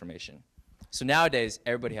contact information. So nowadays,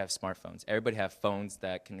 everybody has smartphones. Everybody has phones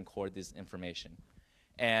that can record this information.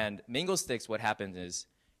 And mingle sticks, what happens is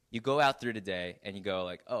you go out through the day and you go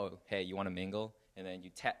like, oh, hey, you want to mingle? And then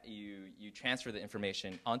you transfer the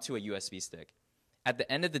information onto a USB stick. At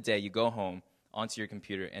the end of the day, you go home onto your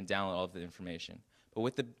computer and download all of the information. But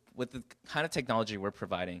with the kind of technology we're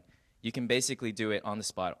providing, you can basically do it on the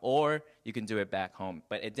spot, or you can do it back home.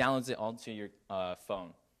 But it downloads it onto your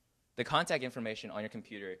phone. The contact information on your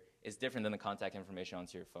computer is different than the contact information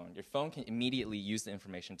onto your phone. Your phone can immediately use the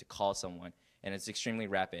information to call someone, and it's extremely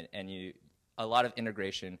rapid. And a lot of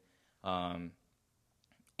integration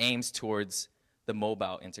aims towards the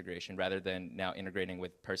mobile integration rather than now integrating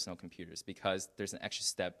with personal computers, because there's an extra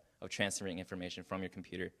step of transferring information from your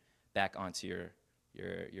computer back onto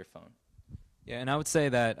your phone. Yeah, and I would say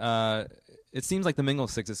that it seems like the Mingle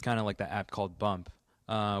Sticks is kind of like the app called Bump,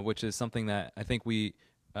 which is something that I think we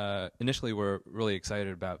initially were really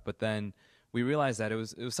excited about, but then we realized that it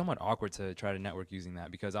was somewhat awkward to try to network using that,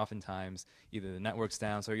 because oftentimes either the network's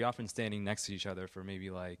down, so you're often standing next to each other for maybe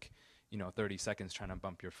like 30 seconds trying to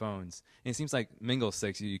bump your phones. And it seems like Mingle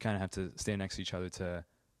Sticks, you kind of have to stand next to each other to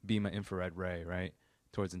beam an infrared ray, right,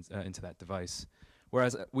 towards into that device.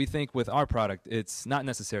 Whereas we think with our product, it's not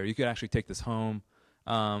necessary. You could actually take this home.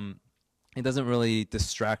 It doesn't really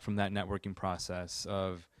distract from that networking process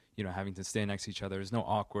of having to stand next to each other. There's no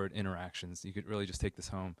awkward interactions. You could really just take this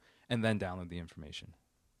home and then download the information.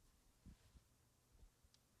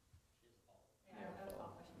 Yeah, I have a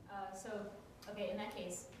follow-up question. Okay, in that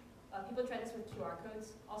case, people try this with QR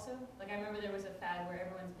codes also. Like, I remember there was a fad where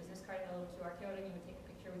everyone's business card had a little QR code, and you would take a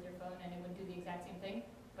picture with your phone, and it would do the exact same thing.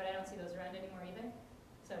 But I don't see those around anymore either.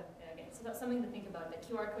 So, again, so that's something to think about. That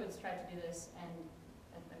QR codes tried to do this, and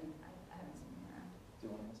I haven't seen them around. Do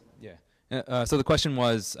you want to answer that? Yeah. So the question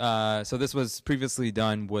was, so this was previously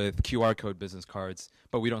done with QR code business cards,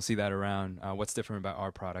 but we don't see that around. What's different about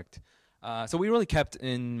our product? So we really kept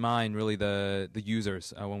in mind really the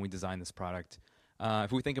users when we designed this product.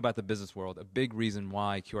 If we think about the business world, a big reason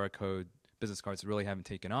why QR code business cards really haven't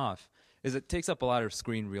taken off is it takes up a lot of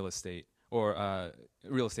screen real estate, or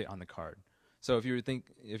real estate on the card. So if you're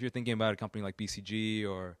thinking about a company like BCG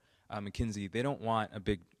or McKinsey, they don't want a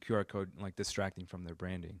big QR code like distracting from their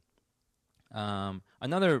branding.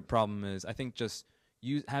 Another problem is I think just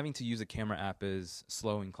having to use a camera app is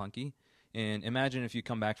slow and clunky. And imagine if you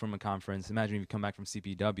come back from a conference, imagine if you come back from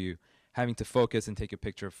CPW, having to focus and take a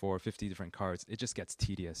picture for 50 different cards, it just gets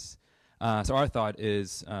tedious. So our thought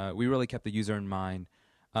is we really kept the user in mind,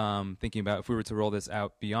 thinking about if we were to roll this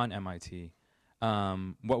out beyond MIT,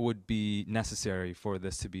 what would be necessary for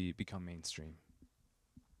this to become mainstream.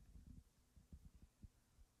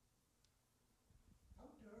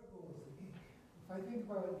 If I think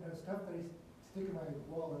about stuff that I stick in my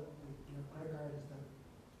wallet, like credit card and stuff,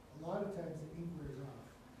 a lot of times the ink wears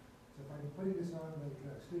off. So if I'm putting this on like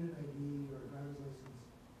student ID or driver's license,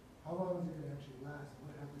 how long is it going to actually last?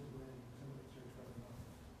 What happens when someone starts running off?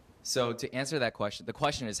 So to answer that question, the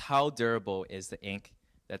question is how durable is the ink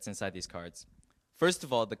that's inside these cards? First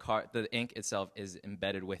of all, the ink itself is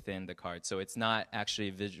embedded within the card, so it's not actually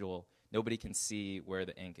visual. Nobody can see where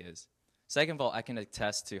the ink is. Second of all, I can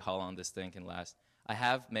attest to how long this thing can last. I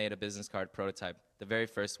have made a business card prototype, the very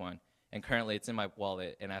first one, and currently it's in my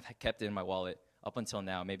wallet, and I've kept it in my wallet up until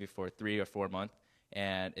now, maybe for 3 or 4 months,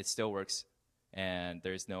 and it still works, and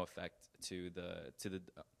there's no effect to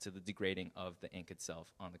the degrading of the ink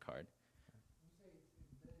itself on the card.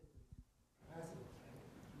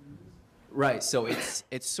 Right, so it's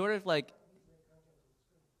sort of like,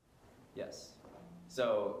 yes.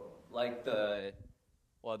 So like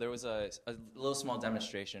there was a little small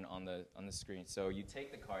demonstration on the screen. So you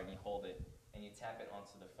take the card and you hold it and you tap it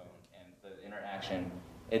onto the phone, and the interaction,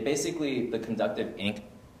 the conductive ink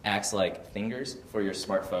acts like fingers for your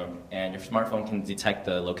smartphone, and your smartphone can detect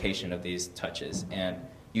the location of these touches, and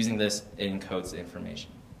using this, it encodes the information.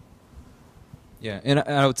 Yeah, and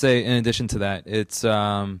I would say in addition to that, it's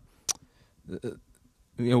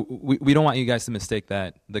we don't want you guys to mistake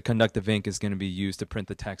that the conductive ink is going to be used to print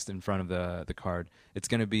the text in front of the card. It's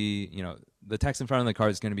going to be, the text in front of the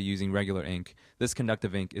card is going to be using regular ink. This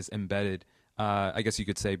conductive ink is embedded, I guess you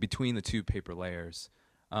could say, between the two paper layers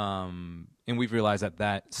And we've realized that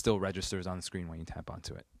that still registers on the screen when you tap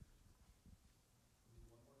onto it.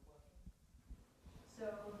 So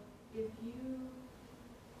if you,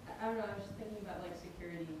 I don't know, I was just thinking about like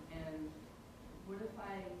security, and what if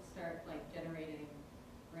I start like generating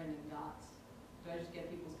random dots? Do I just get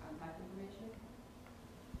people's contact information?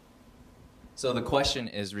 So the question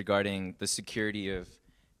is regarding the security of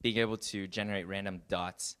being able to generate random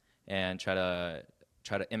dots and try to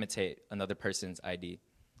imitate another person's ID.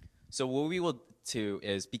 So what we will do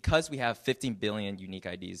is, because we have 15 billion unique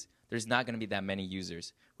IDs, there's not going to be that many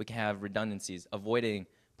users. We can have redundancies, avoiding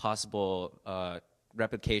possible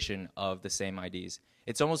replication of the same IDs.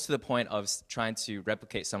 It's almost to the point of trying to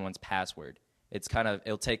replicate someone's password. It's kind of,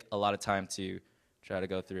 it'll take a lot of time to try to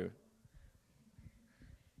go through.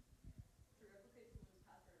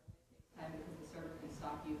 Time because the server can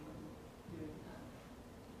stop you from doing that.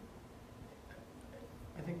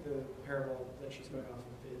 I think the parallel that she's going off of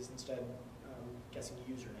is instead guessing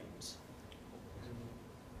usernames.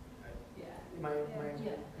 Am I interpreting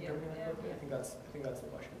that correctly? I think that's the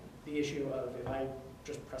question. The issue of, if I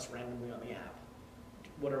just press randomly on the app,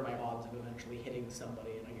 what are my odds of eventually hitting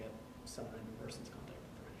somebody and I get some random person's contact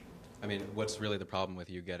information? I mean, what's really the problem with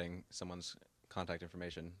you getting someone's contact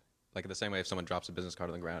information? Like, the same way if someone drops a business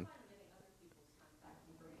card on the ground.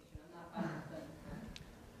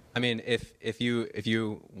 I mean, if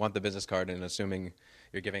you want the business card, and assuming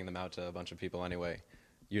you're giving them out to a bunch of people anyway,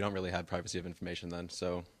 you don't really have privacy of information then.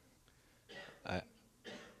 So,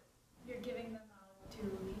 you're giving them out to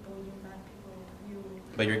people you met, people you.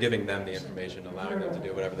 But you're giving them the information, allowing them to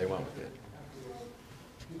do whatever they want with it.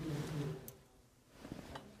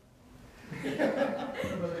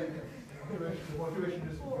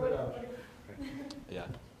 Yeah.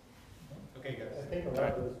 Okay, guys. I think a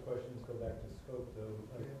lot of those questions go back to scope, though.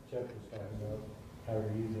 Like Jeff was talking about how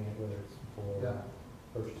you're using it, whether it's for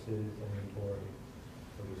purchases, inventory,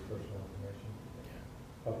 or just personal information,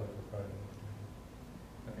 public or private information.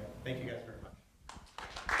 Okay. Thank you guys very much.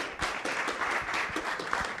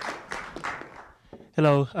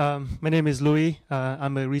 Hello, my name is Louis.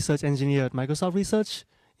 I'm a research engineer at Microsoft Research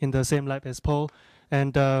in the same lab as Paul.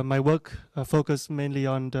 And my work focused mainly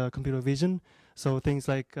on the computer vision. So things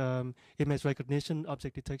like image recognition,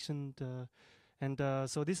 object detection.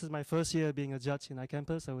 So this is my first year being a judge in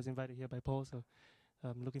iCampus. I was invited here by Paul, so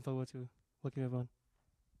I'm looking forward to working with everyone.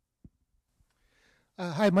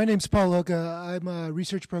 Hi, my name's Paul Loca. I'm a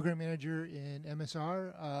research program manager in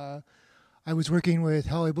MSR. I was working with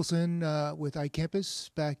Hal Abelson with iCampus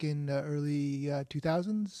back in early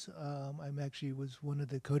 2000s. I'm actually was one of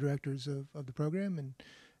the co-directors of the program and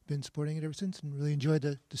been supporting it ever since, and really enjoyed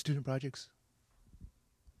the student projects.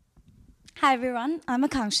 Hi everyone, I'm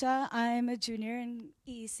Akanksha. I'm a junior in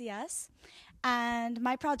EECS, and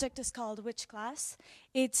my project is called Which Class.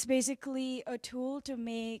 It's basically a tool to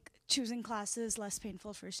make choosing classes less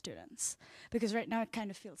painful for students, because right now it kind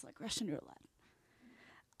of feels like Russian roulette.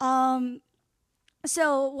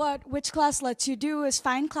 So what Which Class lets you do is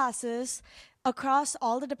find classes across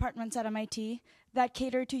all the departments at MIT that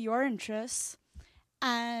cater to your interests,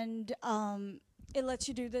 and it lets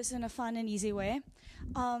you do this in a fun and easy way.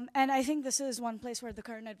 And I think this is one place where the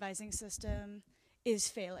current advising system is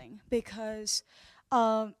failing, because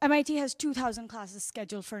MIT has 2,000 classes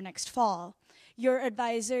scheduled for next fall. Your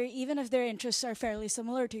advisor, even if their interests are fairly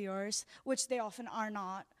similar to yours, which they often are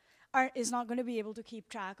not, is not going to be able to keep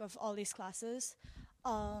track of all these classes.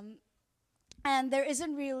 And there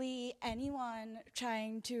isn't really anyone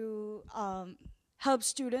trying to help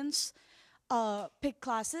students pick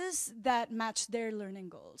classes that match their learning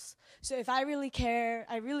goals. So if I really care,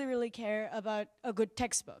 I really care about a good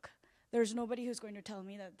textbook, there's nobody who's going to tell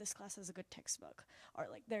me that this class has a good textbook, or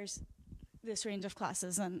like there's this range of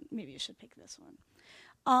classes and maybe you should pick this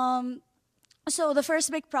one. So the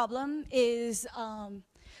first big problem is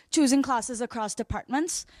choosing classes across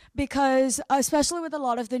departments, because especially with a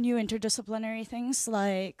lot of the new interdisciplinary things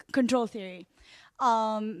like control theory,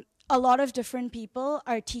 a lot of different people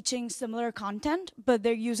are teaching similar content, but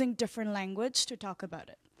they're using different language to talk about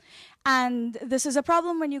it. And this is a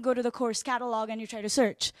problem when you go to the course catalog and you try to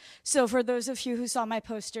search. So for those of you who saw my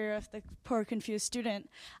poster of the poor confused student,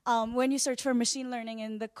 when you search for machine learning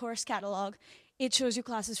in the course catalog, it shows you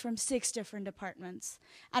classes from 6 different departments.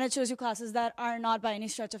 And it shows you classes that are not by any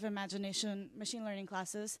stretch of imagination machine learning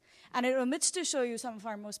classes. And it omits to show you some of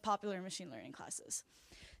our most popular machine learning classes.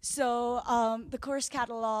 So the course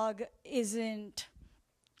catalog isn't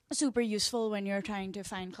super useful when you're trying to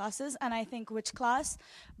find classes. And I think Which Class,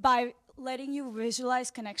 by letting you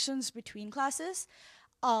visualize connections between classes,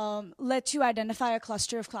 lets you identify a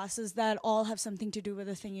cluster of classes that all have something to do with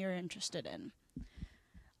the thing you're interested in.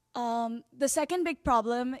 The second big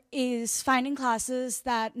problem is finding classes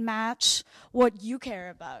that match what you care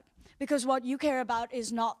about, because what you care about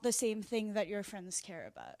is not the same thing that your friends care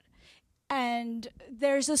about. And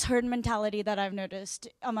there's this herd mentality that I've noticed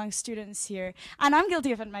among students here. And I'm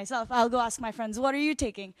guilty of it myself. I'll go ask my friends, what are you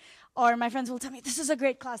taking? Or my friends will tell me, this is a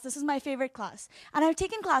great class, this is my favorite class. And I've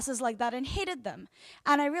taken classes like that and hated them.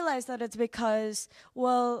 And I realized that it's because,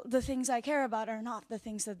 well, the things I care about are not the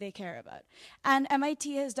things that they care about. And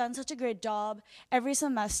MIT has done such a great job. Every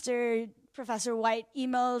semester, Professor White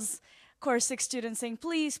emails Course 6 students saying,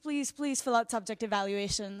 please, please, please fill out subject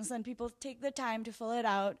evaluations. And people take the time to fill it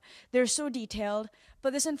out. They're so detailed.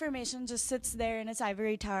 But this information just sits there in its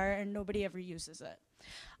ivory tower and nobody ever uses it.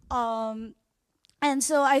 And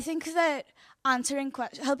so I think that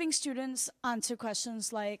helping students answer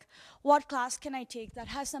questions like, what class can I take that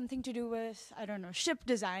has something to do with, I don't know, ship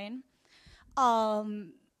design,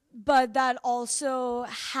 but that also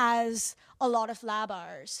has a lot of lab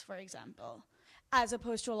hours, for example, as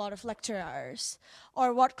opposed to a lot of lecture hours.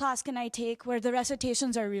 Or what class can I take where the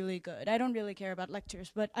recitations are really good? I don't really care about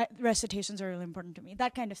lectures, but recitations are really important to me,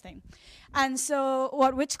 that kind of thing. And so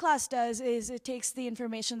what which class does is it takes the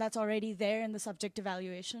information that's already there in the subject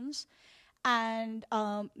evaluations and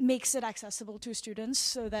makes it accessible to students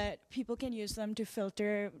so that people can use them to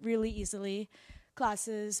filter really easily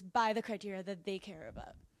classes by the criteria that they care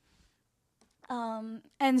about.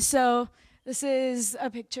 And so this is a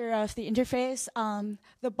picture of the interface.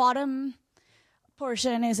 The bottom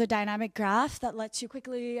portion is a dynamic graph that lets you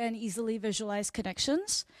quickly and easily visualize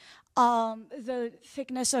connections. The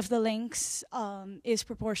thickness of the links is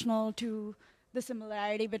proportional to the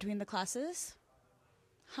similarity between the classes.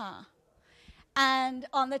 And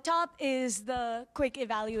on the top is the quick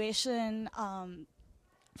evaluation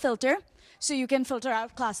filter. So you can filter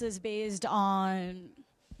out classes based on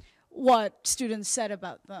what students said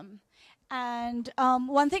about them. And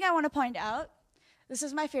one thing I want to point out, this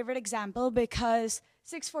is my favorite example because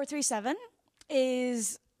 6437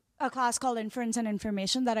 is a class called Inference and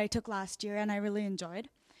Information that I took last year and I really enjoyed.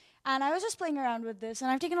 And I was just playing around with this,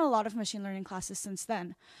 and I've taken a lot of machine learning classes since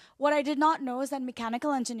then. What I did not know is that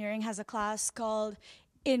mechanical engineering has a class called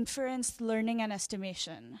Inference, Learning, and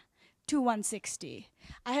Estimation, 2160.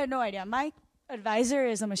 I had no idea. My advisor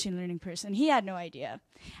is a machine learning person. He had no idea.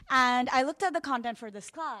 And I looked at the content for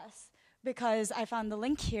this class because I found the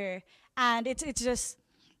link here, and it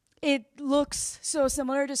looks so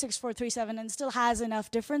similar to 6437 and still has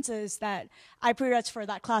enough differences that I pre-read for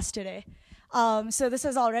that class today. So this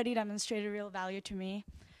has already demonstrated real value to me.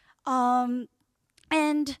 And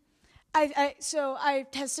so I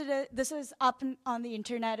tested it. This is up on the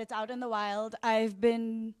internet. It's out in the wild. I've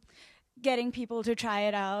been getting people to try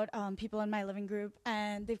it out, people in my living group,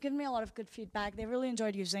 and they've given me a lot of good feedback. They really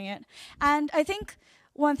enjoyed using it. And I think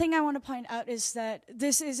one thing I want to point out is that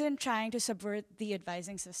this isn't trying to subvert the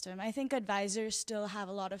advising system. I think advisors still have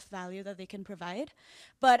a lot of value that they can provide.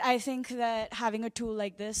 But I think that having a tool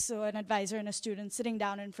like this, so an advisor and a student sitting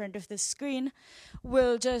down in front of this screen,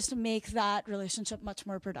 will just make that relationship much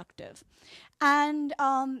more productive. And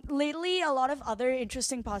lately, a lot of other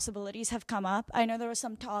interesting possibilities have come up. I know there was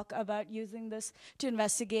some talk about using this to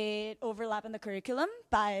investigate overlap in the curriculum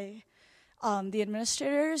by the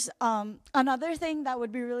administrators. Another thing that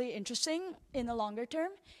would be really interesting in the longer term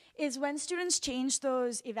is when students change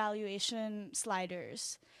those evaluation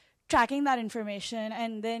sliders, tracking that information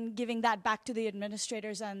and then giving that back to the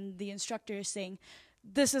administrators and the instructors saying,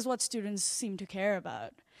 this is what students seem to care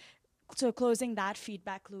about. So closing that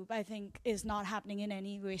feedback loop, I think, is not happening in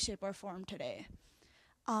any way, shape, or form today.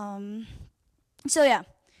 So yeah,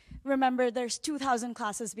 remember there's 2,000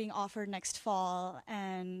 classes being offered next fall,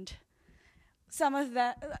 and some of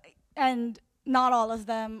that, and not all of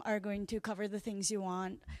them are going to cover the things you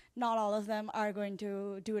want. Not all of them are going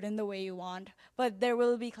to do it in the way you want. But there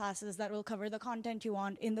will be classes that will cover the content you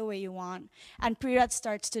want in the way you want. And pre-read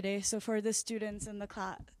starts today, so for the students in the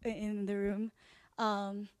in the room,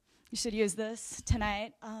 you should use this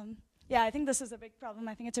tonight. Yeah, I think this is a big problem.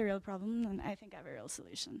 I think it's a real problem, and I think I have a real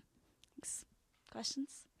solution. Thanks.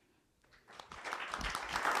 Questions?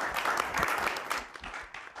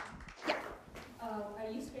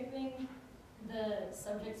 Are you scraping the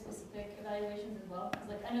subject-specific evaluations as well?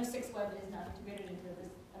 Because I know 6Web is not integrated into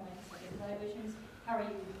this MIT subject evaluations. How are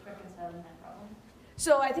you reconciling that problem?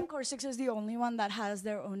 So I think Course 6 is the only one that has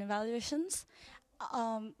their own evaluations.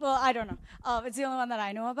 Well, I don't know. It's the only one that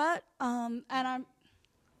I know about. And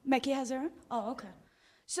Meki has her own? Oh, okay.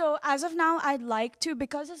 So as of now, I'd like to,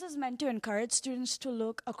 because this is meant to encourage students to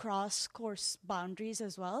look across course boundaries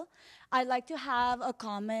as well, I'd like to have a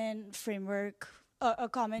common framework a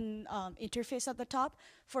common interface at the top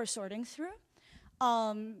for sorting through.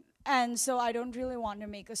 And so I don't really want to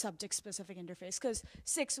make a subject-specific interface because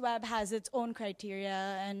 6Web has its own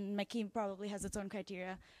criteria and McKee probably has its own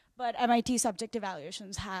criteria, but MIT Subject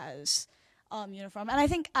Evaluations has uniform. And I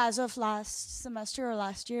think as of last semester or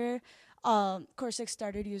last year, Course 6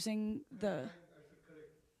 started using the...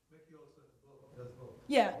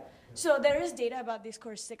 Yeah. So there is data about these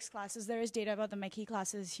Course 6 classes. There is data about the McKee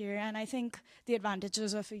classes here, and I think the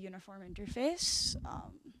advantages of a uniform interface.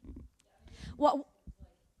 What?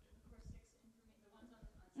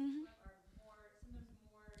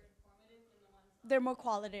 They're more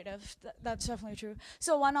qualitative. That's definitely true.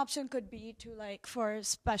 So one option could be to, like, for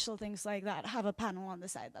special things like that, have a panel on the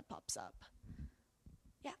side that pops up.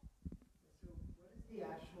 Yeah. So what is the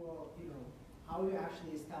actual, how are you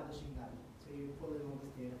actually establishing that? So you pull in all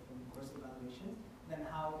this data from course evaluation, then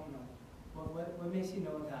how, what makes you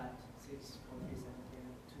know that 6, 4, 3, 7,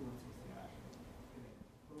 2, 1, 6 are actually related?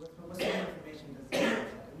 What sort of information does it have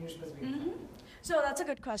in your specific example? So that's a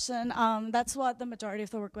good question. That's what the majority of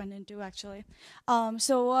the work went into, actually.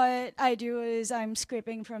 So what I do is I'm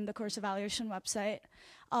scraping from the course evaluation website,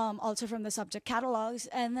 also from the subject catalogs,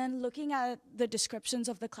 and then looking at the descriptions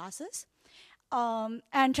of the classes,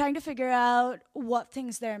 and trying to figure out what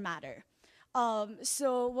things there matter.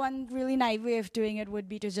 So one really naive way of doing it would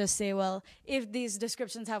be to just say, well, if these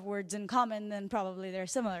descriptions have words in common, then probably they're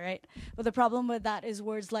similar, right? But the problem with that is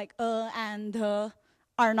words like and the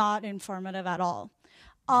are not informative at all.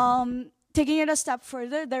 Taking it a step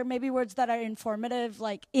further, there may be words that are informative,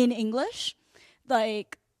 like in English.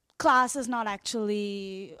 Like class is not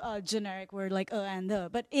actually a generic word like and the,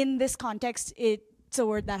 but in this context, it's a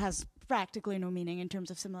word that has practically no meaning in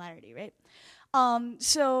terms of similarity, right?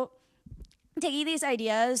 So taking these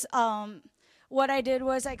ideas, what I did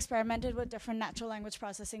was I experimented with different natural language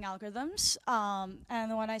processing algorithms,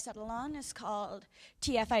 and the one I settled on is called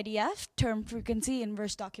TF-IDF, Term Frequency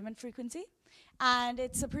Inverse Document Frequency. And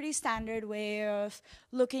it's a pretty standard way of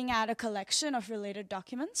looking at a collection of related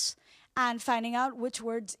documents and finding out which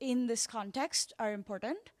words in this context are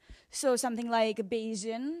important. So something like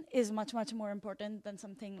Bayesian is much, much more important than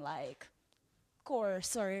something like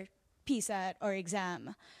course or PSAT or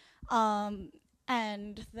exam.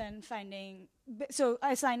 And then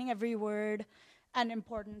assigning every word an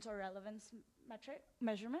importance or relevance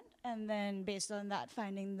measurement, and then based on that,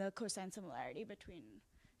 finding the cosine similarity between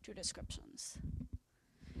two descriptions.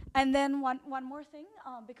 And then one more thing,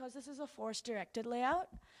 because this is a force-directed layout,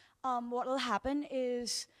 what will happen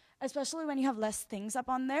is, especially when you have less things up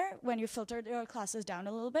on there, when you filter your classes down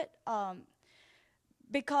a little bit,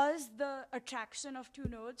 because the attraction of two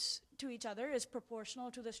nodes to each other is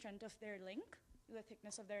proportional to the strength of their link, the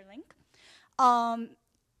thickness of their link,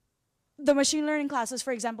 the machine learning classes,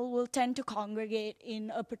 for example, will tend to congregate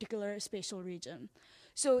in a particular spatial region.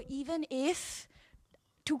 So even if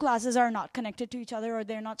two classes are not connected to each other or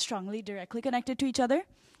they're not strongly directly connected to each other,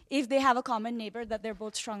 if they have a common neighbor that they're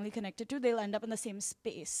both strongly connected to, they'll end up in the same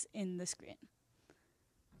space in the screen.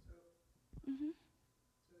 My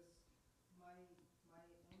only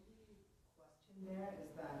question there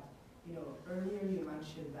is that, earlier you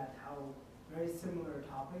mentioned that how very similar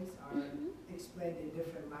topics are explained in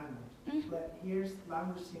different language. But here's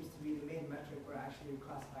language seems to be the main metric for actually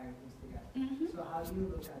classifying things together. So how do you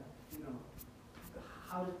look at,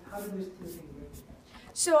 how do those two things work together?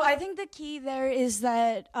 So I think the key there is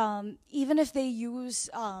that even if they use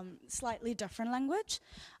slightly different language,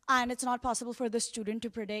 and it's not possible for the student to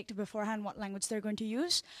predict beforehand what language they're going to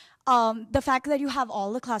use, the fact that you have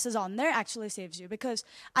all the classes on there actually saves you, because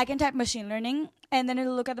I can type machine learning, and then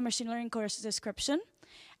it'll look at the machine learning course description,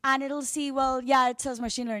 and it'll see, well, yeah, it says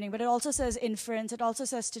machine learning, but it also says inference, it also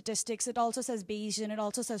says statistics, it also says Bayesian, it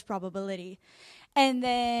also says probability. And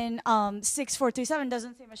then 6437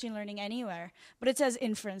 doesn't say machine learning anywhere, but it says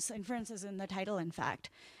inference. Inference is in the title, in fact.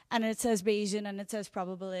 And it says Bayesian, and it says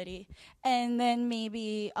probability. And then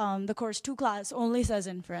maybe the course 2 class only says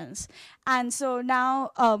inference. And so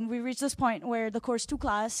now we reach this point where the course 2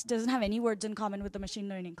 class doesn't have any words in common with the machine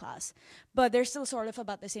learning class, but they're still sort of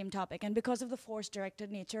about the same topic. And because of the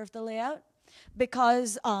force-directed nature of the layout,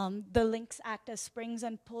 because the links act as springs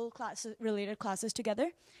and pull related classes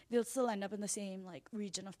together, they'll still end up in the same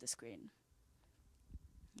region of the screen.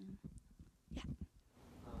 Yeah.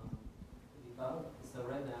 So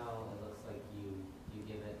right now it looks like you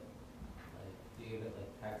give it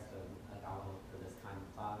text of I will look for this kind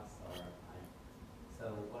of class, so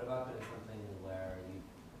what about doing something where you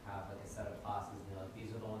have a set of classes,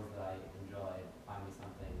 these are the ones that I enjoy, find me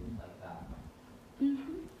something like that.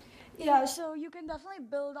 Yeah, so you can definitely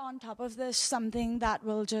build on top of this something that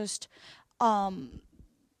will just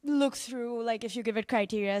look through, like if you give it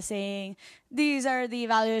criteria saying, these are the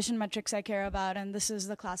evaluation metrics I care about and this is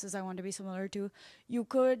the classes I want to be similar to, you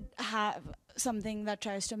could have something that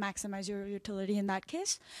tries to maximize your utility in that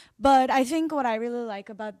case. But I think what I really like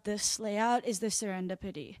about this layout is the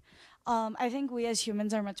serendipity. I think we as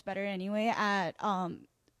humans are much better anyway at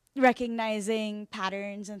recognizing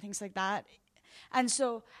patterns and things like that. And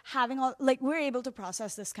so having all, like, we're able to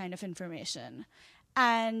process this kind of information.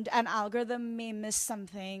 And an algorithm may miss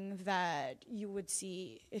something that you would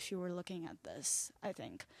see if you were looking at this, I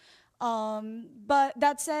think. But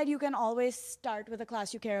that said, you can always start with a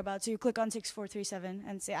class you care about. So you click on 6437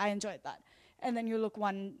 and say, I enjoyed that. And then you look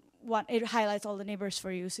one, it highlights all the neighbors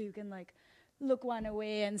for you. So you can like look one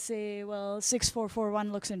away and say, well,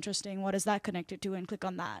 6441 looks interesting. What is that connected to? And click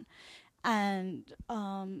on that. And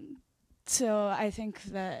so I think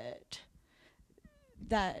that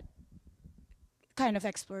kind of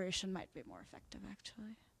exploration might be more effective,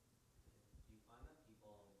 actually. Do you find that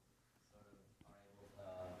people sort of are able to,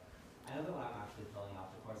 I know that when I'm actually filling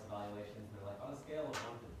out the course evaluations, they're like, on a scale of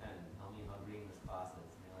 1 to 10, tell me how green this class is.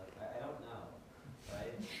 And you're like, I don't know,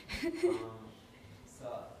 right?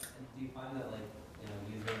 So do you find that, like, you know,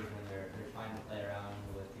 users, when they're trying to play around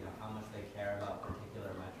with, you know, how much they care about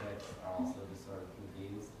particular metrics are also just sort of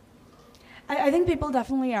confused? I think people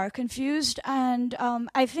definitely are confused, and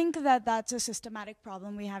I think that that's a systematic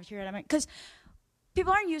problem we have here at MIT, because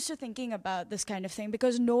people aren't used to thinking about this kind of thing,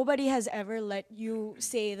 because nobody has ever let you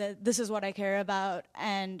say that this is what I care about,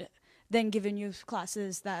 and then given you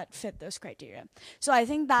classes that fit those criteria. So I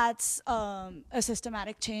think that's a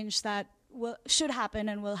systematic change that should happen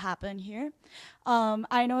and will happen here.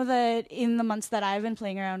 I know that in the months that I've been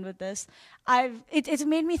playing around with this, it's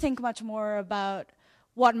made me think much more about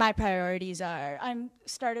what my priorities are. I'm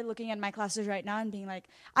started looking at my classes right now and being like,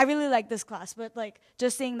 I really like this class, but like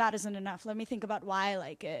just saying that isn't enough. Let me think about why I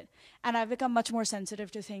like it. And I've become much more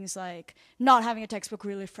sensitive to things like not having a textbook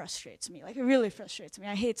really frustrates me. Like it really frustrates me.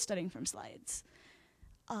 I hate studying from slides.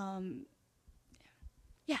 Yeah.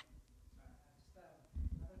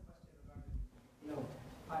 You know,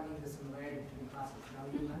 finding the similarity between classes. Now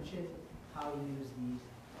you mentioned how you use these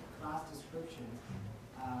class descriptions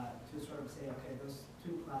to sort of say, okay, those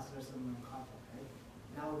two classes are similar in content, right?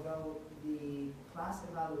 Now, though, the class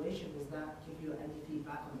evaluation, does that give you any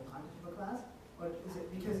feedback on the content of a class? Or is it,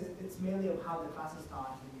 because it's mainly of how the class is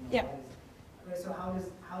taught, and, you know, yeah. Right, so how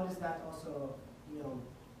does that also, you know,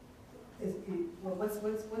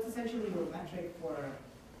 what's essentially your metric for,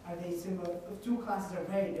 are they similar? If two classes are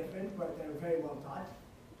very different, but they're very well taught,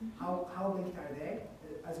 how linked are they?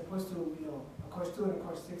 As opposed to, you know, a course 2 and a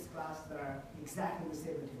course 6 class that are exactly the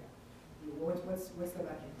same material. What's the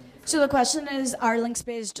metric? So the question is, are links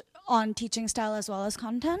based on teaching style as well as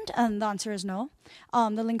content? And the answer is no.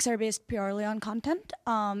 The links are based purely on content.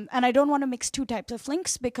 And I don't want to mix two types of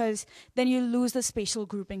links because then you lose the spatial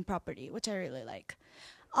grouping property, which I really like.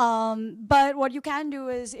 But what you can do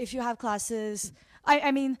is if you have classes,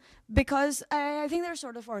 I mean, because I think they're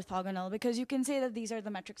sort of orthogonal, because you can say that these are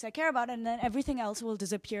the metrics I care about, and then everything else will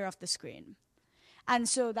disappear off the screen. And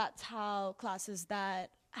so that's how classes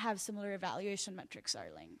that have similar evaluation metrics are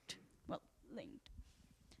linked. Well, linked.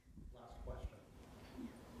 Last question.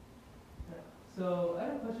 So I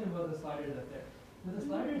have a question about the sliders up there. Do the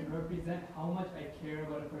sliders represent how much I care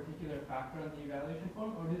about a particular factor on the evaluation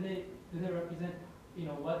form, or do they represent, you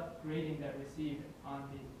know, what grading that received on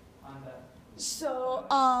the? So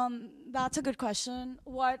that's a good question.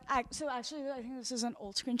 So actually, I think this is an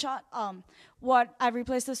old screenshot. What I've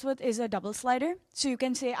replaced this with is a double slider. So you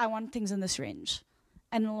can say, I want things in this range,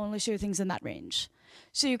 and it'll only show you things in that range.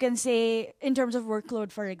 So you can say, in terms of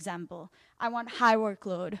workload, for example, I want high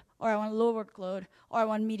workload, or I want low workload, or I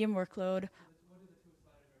want medium workload.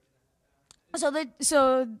 So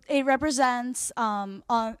it represents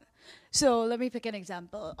so let me pick an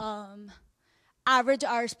example. Average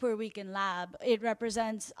hours per week in lab, it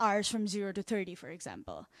represents hours from 0 to 30, for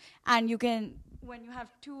example. And you can, when you have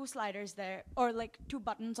two sliders there, or like two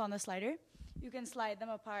buttons on the slider, you can slide them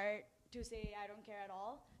apart to say, I don't care at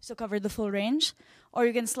all, so cover the full range. Or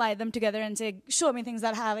you can slide them together and say, show me things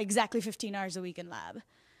that have exactly 15 hours a week in lab.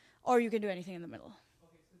 Or you can do anything in the middle.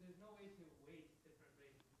 Okay, so there's no way to weight different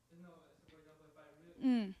ratings. There's no, so for example, if I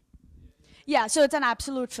really... Yeah, so it's an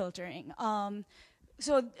absolute filtering.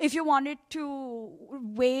 So if you wanted to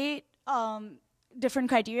weight different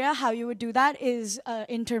criteria, how you would do that is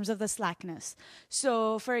in terms of the slackness.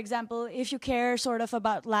 So for example, if you care sort of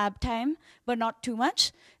about lab time, but not too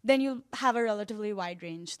much, then you have a relatively wide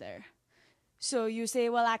range there. So you say,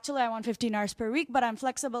 well, actually I want 15 hours per week, but I'm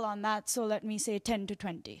flexible on that, so let me say 10 to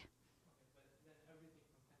 20.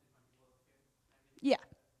 Yeah.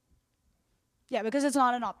 Yeah, because it's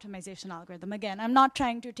not an optimization algorithm. Again, I'm not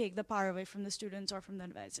trying to take the power away from the students or from the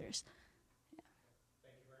advisors. Yeah.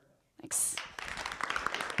 Thank you very much. Thanks.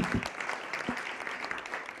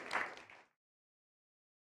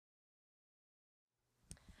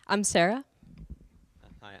 I'm Sarah.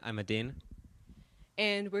 Hi, I'm Adine.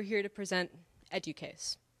 And we're here to present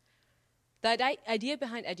EduCase. The idea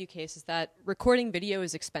behind EduCase is that recording video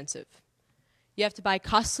is expensive. You have to buy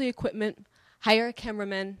costly equipment, hire a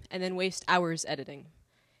cameraman, and then waste hours editing.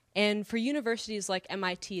 And for universities like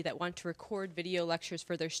MIT that want to record video lectures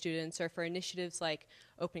for their students, or for initiatives like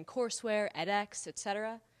OpenCourseware, edX,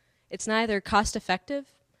 etc., it's neither cost-effective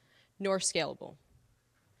nor scalable.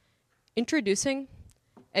 Introducing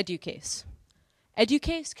EduCase.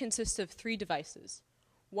 EduCase consists of 3 devices,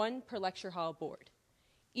 1 per lecture hall board.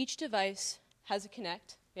 Each device has a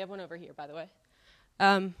Kinect, we have one over here by the way,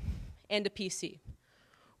 and a PC.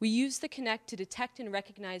 We use the Kinect to detect and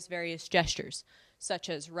recognize various gestures, such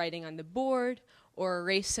as writing on the board or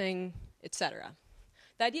erasing, etc.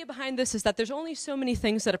 The idea behind this is that there's only so many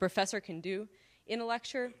things that a professor can do in a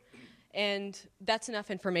lecture, and that's enough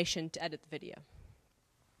information to edit the video.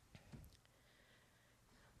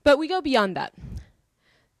 But we go beyond that.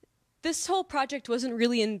 This whole project wasn't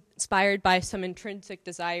really inspired by some intrinsic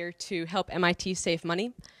desire to help MIT save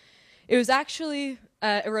money. It was actually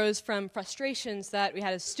arose from frustrations that we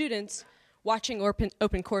had as students watching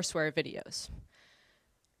OpenCourseware videos.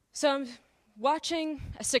 So I'm watching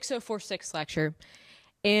a 6046 lecture,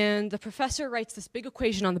 and the professor writes this big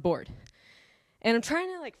equation on the board. And I'm trying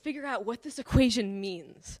to figure out what this equation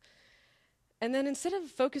means. And then instead of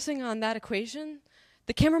focusing on that equation,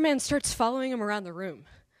 the cameraman starts following him around the room.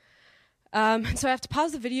 So I have to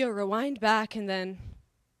pause the video, rewind back, and then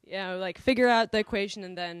figure out the equation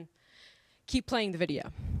and then keep playing the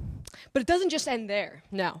video. But it doesn't just end there,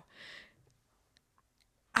 no.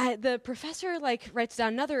 The professor writes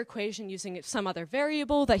down another equation using some other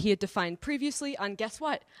variable that he had defined previously on, guess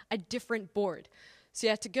what? A different board. So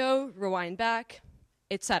you have to go, rewind back,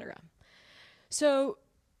 etc. So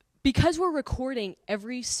because we're recording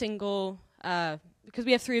every single, because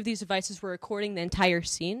we have 3 of these devices, we're recording the entire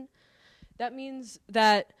scene. That means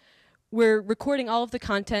that we're recording all of the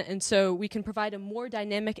content, and so we can provide a more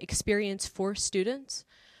dynamic experience for students.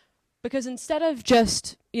 Because instead of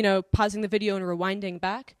just, pausing the video and rewinding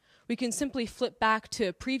back, we can simply flip back to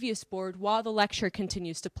a previous board while the lecture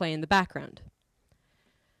continues to play in the background.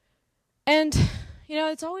 And,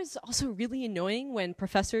 it's always also really annoying when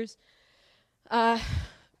professors write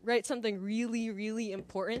something really, really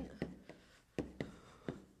important,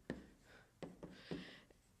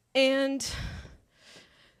 and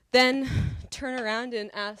then turn around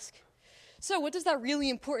and ask, so what does that really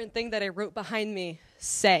important thing that I wrote behind me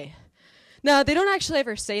say? Now, they don't actually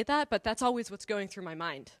ever say that, but that's always what's going through my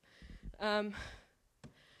mind.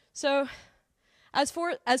 So as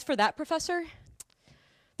for that professor,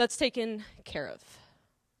 that's taken care of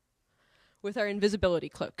with our invisibility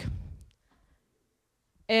cloak.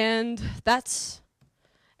 And that's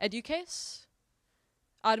EduCase.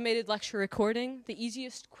 Automated lecture recording, the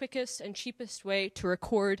easiest, quickest, and cheapest way to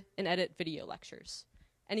record and edit video lectures.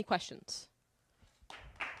 Any questions?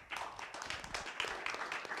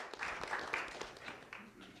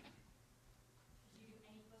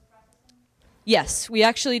 Yes, we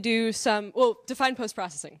actually do some, define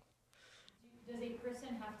post-processing. Does a person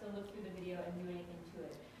have to look through the video and do anything to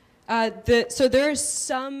it? So there's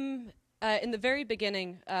some, in the very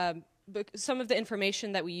beginning, some of the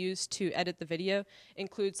information that we use to edit the video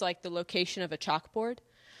includes the location of a chalkboard.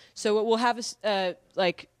 So what we'll have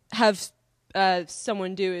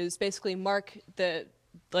someone do is basically mark the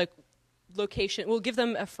location. We'll give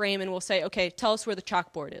them a frame and we'll say, okay, tell us where the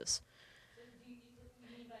chalkboard is. So do you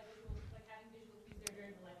mean by visual, having visual cues there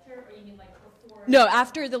during the lecture, or you mean before? No,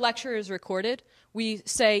 after the lecture is recorded, we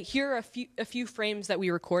say, here are a few frames that we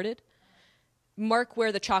recorded. Mark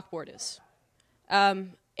where the chalkboard is.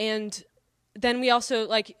 And then we also,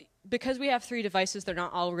 because we have 3 devices, they're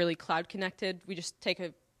not all really cloud connected. We just take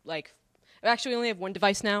actually we only have 1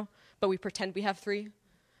 device now, but we pretend we have 3.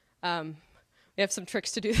 We have some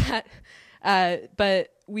tricks to do that. But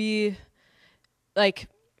we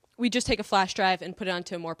just take a flash drive and put it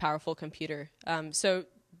onto a more powerful computer.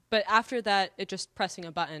 But after that, it's just pressing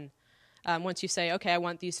a button. Once you say, okay, I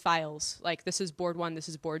want these files, this is board 1, this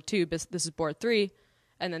is board 2, this is board 3,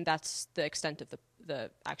 and then that's the extent of the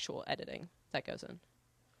actual editing that goes in.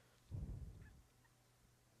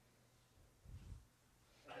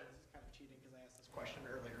 This is kind of cheating because I asked this question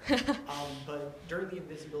earlier. But during the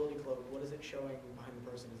invisibility cloak, what is it showing behind the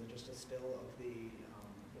person? Is it just a still of the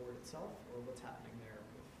board itself, or what's happening there?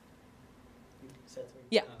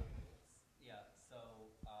 Yeah. Yeah, so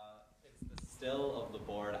it's the still of the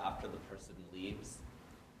board after the person leaves,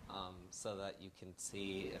 so that you can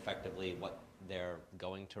see effectively what they're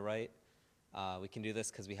going to write. We can do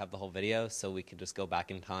this because we have the whole video, so we can just go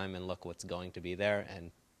back in time and look what's going to be there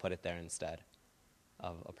and put it there instead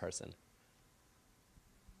of a person.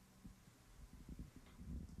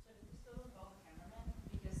 So does this still involve a cameraman?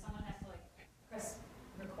 Because someone has to like press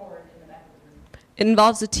record in the back of the room. It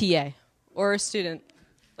involves a TA or a student,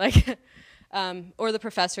 like, or the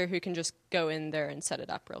professor who can just go in there and set it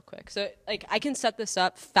up real quick. So, like, I can set this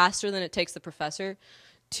up faster than it takes the professor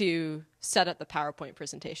to set up the PowerPoint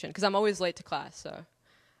presentation because I'm always late to class. So,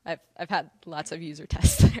 I've had lots of user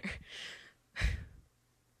tests there.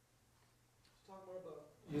 Talk more about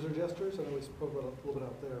user gestures. I know we spoke about a little bit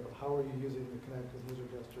out there, but how are you using the Connect and user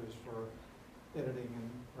gestures for editing and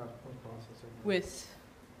processing? With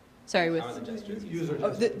user gestures.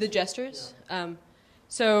 The gestures. Yeah.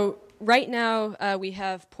 So right now we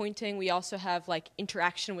have pointing. We also have like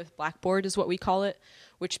interaction with Blackboard is what we call it,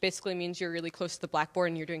 which basically means you're really close to the Blackboard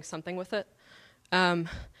and you're doing something with it.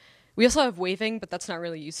 We also have waving, but that's not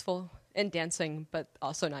really useful, and dancing, but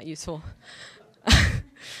also not useful.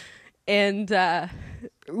 And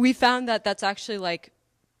we found that that's actually like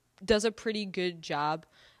does a pretty good job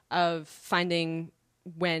of finding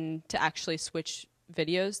when to actually switch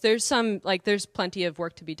videos. There's plenty of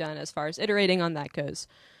work to be done as far as iterating on that goes,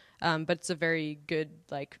 but it's a very good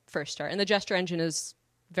like first start. And the gesture engine is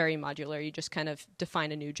very modular. You just kind of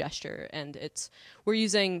define a new gesture, and we're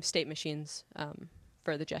using state machines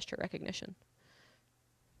for the gesture recognition.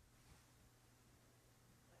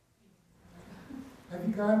 Have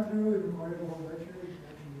you gone through and recorded the whole lecture?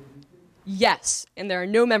 Yes, and there are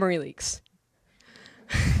no memory leaks.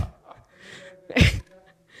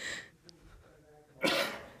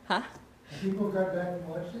 Huh? People got back and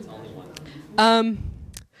watched it?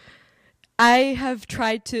 I have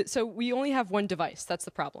tried to, so we only have one device, that's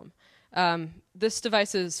the problem. This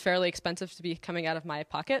device is fairly expensive to be coming out of my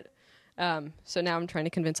pocket, so now I'm trying to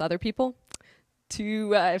convince other people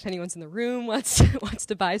to, if anyone's in the room wants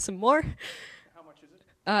to buy some more. How much is it?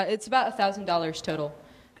 It's about $1,000 total.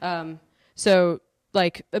 So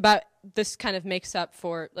like about, this kind of makes up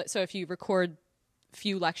for, so if you record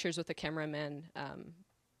few lectures with a cameraman,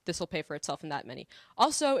 this will pay for itself in that many.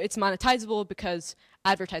 Also, it's monetizable because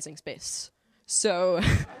advertising space. So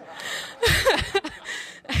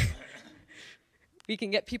we can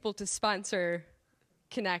get people to sponsor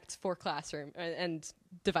Connect for classroom and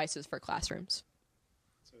devices for classrooms.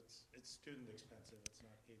 So it's student expensive, it's not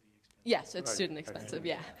AV expensive. Yes, it's student expensive,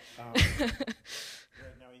 yeah. Right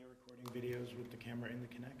now you're recording videos with the camera in the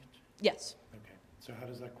Connect? Yes. Okay. So how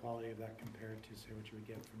does that quality of that compare to, say, what you would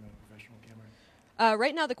get from a professional camera?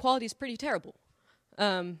 Right now, the quality is pretty terrible.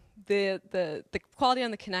 The quality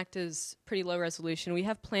on the Connect is pretty low resolution. We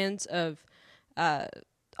have plans of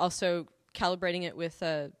also calibrating it with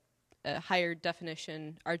a higher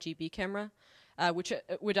definition RGB camera, which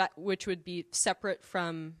would be separate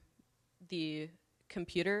from the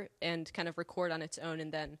computer and kind of record on its own.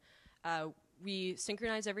 And then we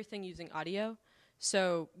synchronize everything using audio.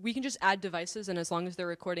 So we can just add devices, and as long as they're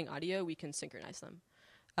recording audio, we can synchronize them.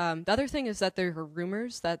 The other thing is that there are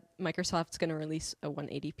rumors that Microsoft's going to release a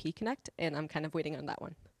 180p Connect, and I'm kind of waiting on that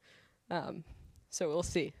one. So we'll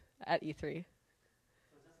see at E3.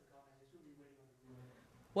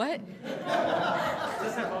 What?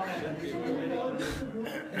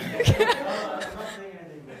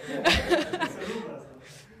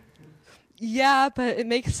 Yeah, but it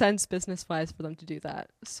makes sense business-wise for them to do that,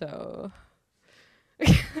 so...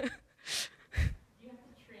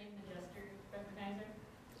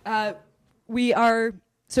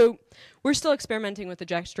 We're still experimenting with the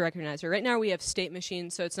gesture recognizer. Right now we have state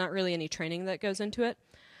machines, so it's not really any training that goes into it.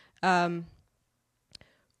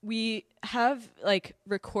 We have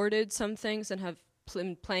recorded some things and have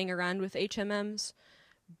been playing around with HMMs,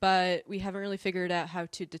 but we haven't really figured out how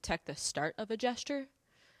to detect the start of a gesture.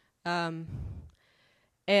 And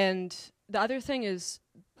the other thing is,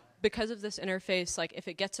 because of this interface, if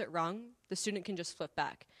it gets it wrong, the student can just flip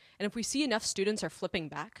back. And if we see enough students are flipping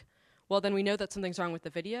back, well, then we know that something's wrong with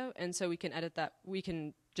the video, and so we can edit that. We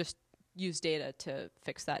can just use data to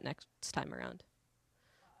fix that next time around.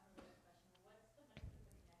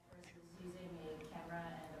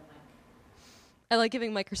 I like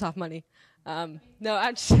giving Microsoft money. No,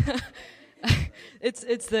 I'm just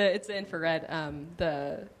it's the infrared.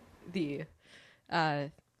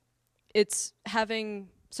 It's having,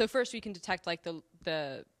 so first we can detect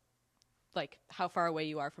the how far away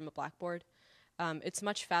you are from a blackboard. It's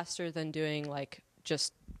much faster than doing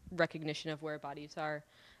just recognition of where bodies are,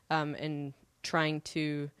 and trying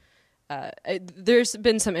to, there's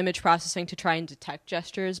been some image processing to try and detect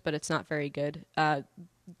gestures, but it's not very good.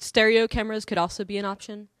 Stereo cameras could also be an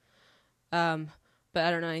option, but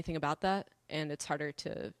I don't know anything about that, and it's harder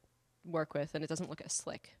to work with, and it doesn't look as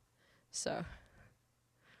slick. So.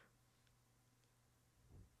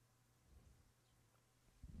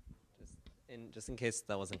 Just in case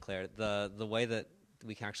that wasn't clear, the way that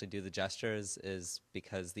we can actually do the gestures is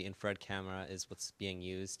because the infrared camera is what's being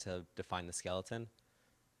used to define the skeleton,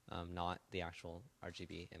 not the actual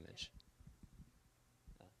RGB image.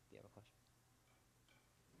 Do you have a question?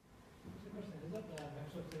 Is that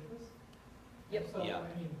Microsoft Surface? Yep. So, Yeah. I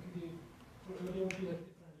mean, could you be like different,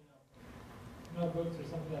 notebooks or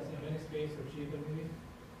something that's Linux-based or cheaper maybe?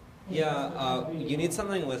 Yeah, you need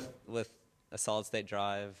something with a solid-state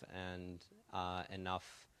drive and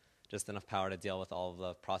just enough power to deal with all of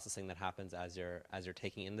the processing that happens as you're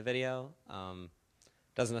taking in the video.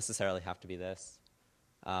 Doesn't necessarily have to be this.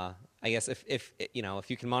 I guess if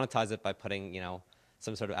you can monetize it by putting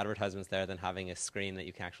some sort of advertisements there, then having a screen that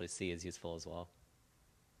you can actually see is useful as well.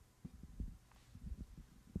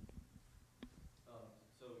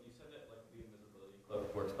 So you said that like the invisibility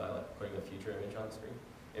cloak works by like putting a future image on the screen.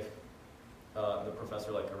 If the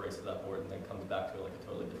professor like erases that board and then comes back to it like a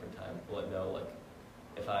totally different time, will it know like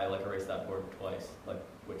if I like erase that board twice, like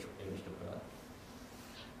which image to put on?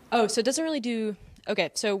 Oh, so it doesn't really do. Okay,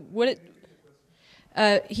 so what it.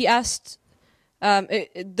 He asked.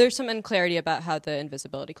 There's some unclarity about how the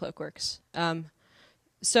invisibility cloak works.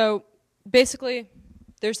 So basically,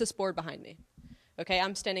 there's this board behind me. Okay,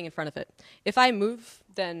 I'm standing in front of it. If I move,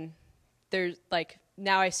 then there's like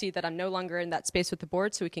now I see that I'm no longer in that space with the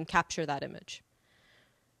board, so we can capture that image.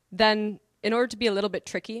 Then, in order to be a little bit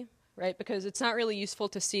tricky, right, because it's not really useful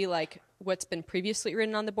to see like what's been previously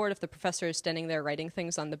written on the board if the professor is standing there writing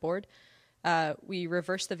things on the board. We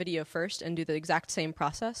reverse the video first and do the exact same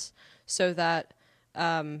process so that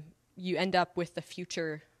you end up with the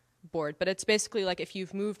future board. But it's basically like if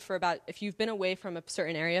you've been away from a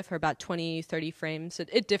certain area for about 20, 30 frames,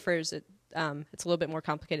 it differs. It's a little bit more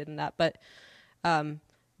complicated than that, but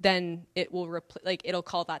then it will it'll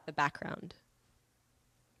call that the background.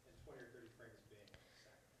 And 20 or 30 frames being a second.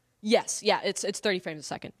 Yes, yeah, it's 30 frames a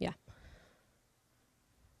second, yeah.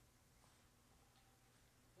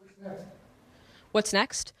 What's next? What's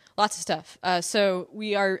next? Lots of stuff. So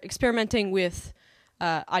we are experimenting with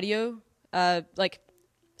audio, like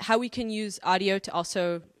how we can use audio to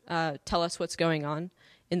also tell us what's going on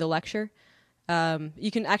in the lecture. You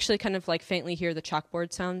can actually kind of like faintly hear the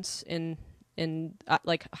chalkboard sounds in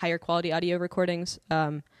like higher quality audio recordings.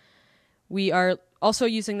 We are also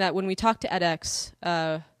using that when we talk to edX.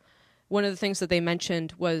 One of the things that they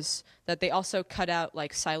mentioned was that they also cut out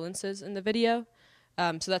like silences in the video.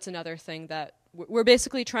 So that's another thing that we're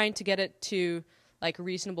basically trying to get it to like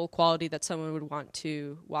reasonable quality that someone would want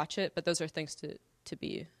to watch it. But those are things to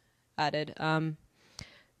be added.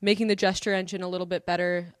 Making the gesture engine a little bit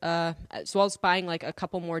better, as well as buying like a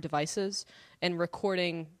couple more devices and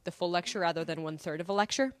recording the full lecture rather than 1/3 of a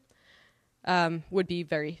lecture would be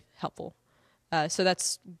very helpful. So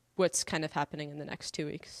that's what's kind of happening in the next 2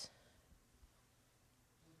 weeks.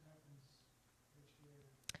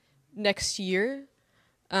 Next year?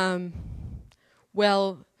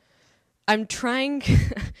 Well, I'm trying,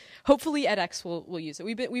 hopefully edX will use it.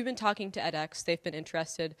 We've been talking to edX, they've been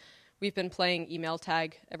interested. We've been playing email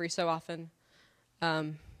tag every so often.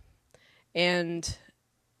 And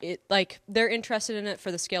they're interested in it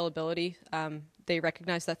for the scalability. They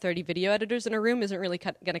recognize that 30 video editors in a room isn't really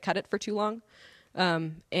going to cut it for too long.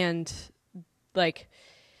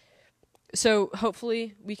 So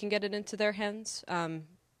hopefully we can get it into their hands,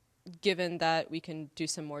 given that we can do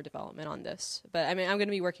some more development on this. But I mean, I'm going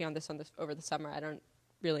to be working on this over the summer. I don't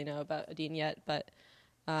really know about Adine yet, but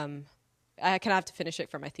I kind of have to finish it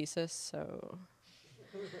for my thesis, so.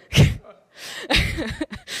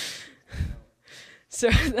 So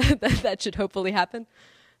that should hopefully happen.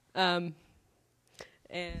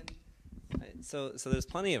 So there's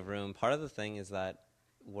plenty of room. Part of the thing is that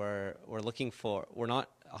we're not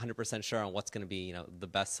 100% sure on what's going to be the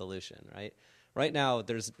best solution, right? Right now,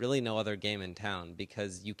 there's really no other game in town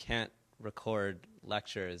because you can't record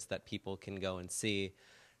lectures that people can go and see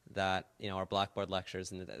that are Blackboard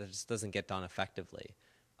lectures, and that just doesn't get done effectively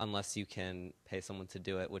unless you can pay someone to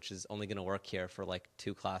do it, which is only going to work here for like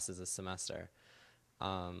 2 classes a semester,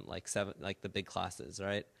 like the big classes,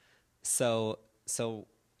 right? So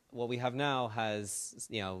what we have now has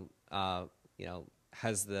is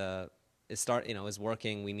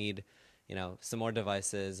working. We need some more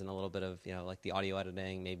devices and a little bit of like the audio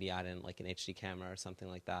editing, maybe add in like an HD camera or something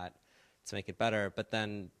like that to make it better. But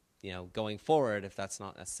then going forward, if that's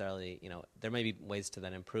not necessarily, there may be ways to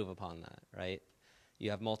then improve upon that, right?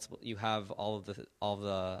 You have all of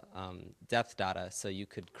the depth data, so you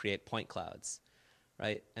could create point clouds,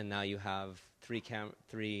 right? And now you have three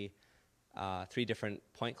different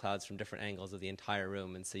point clouds from different angles of the entire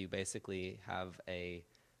room, and so you basically have a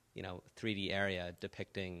 3D area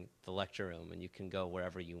depicting the lecture room, and you can go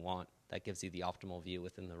wherever you want. That gives you the optimal view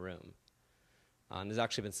within the room. And there's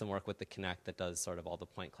actually been some work with the Kinect that does sort of all the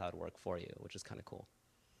point cloud work for you, which is kind of cool.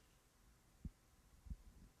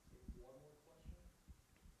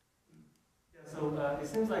 Yeah, so it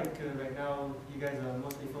seems like right now you guys are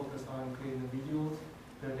mostly focused on creating the videos,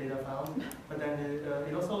 the data files, but then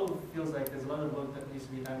it also feels like there's a lot of work that needs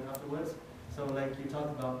to be done afterwards. So like you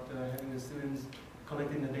talked about having the students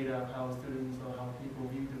collecting the data of how students or how people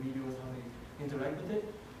view the videos, how they interact with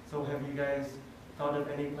it. So have you guys thought of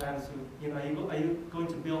any plans to, are you going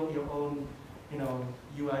to build your own,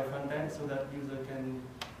 UI front end so that user can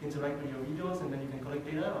interact with your videos and then you can collect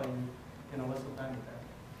data, or what's the plan with that?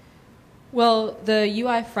 Well, the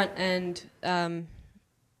UI front end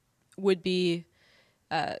would be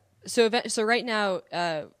so right now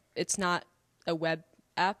it's not a web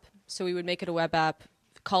app, so we would make it a web app,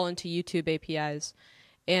 call into YouTube APIs,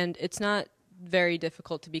 and it's not very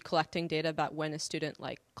difficult to be collecting data about when a student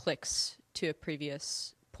clicks to a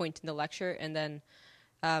previous point in the lecture, and then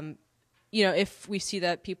if we see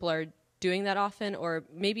that people are doing that often, or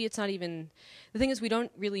maybe it's not even, the thing is we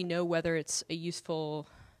don't really know whether it's a useful,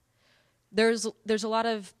 there's a lot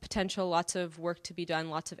of potential, lots of work to be done,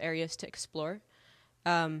 lots of areas to explore.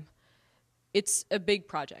 It's a big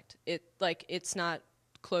project. It's not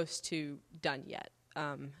close to done yet,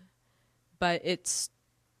 but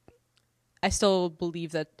I still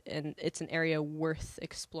believe that it's an area worth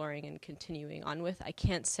exploring and continuing on with. I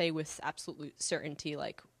can't say with absolute certainty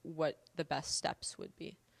what the best steps would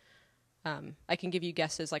be. I can give you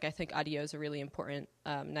guesses. I think audio is a really important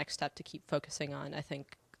next step to keep focusing on. I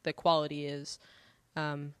think the quality is,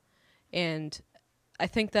 and I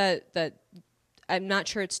think that I'm not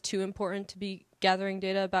sure it's too important to be gathering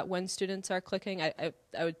data about when students are clicking. I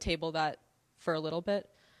would table that for a little bit,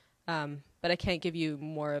 but I can't give you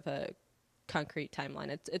more of a concrete timeline.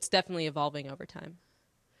 It's definitely evolving over time.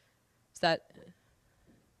 Is that?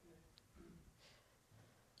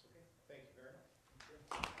 Thank you very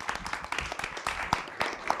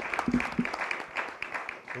much.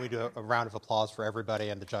 Can we do a round of applause for everybody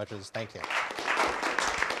and the judges? Thank you.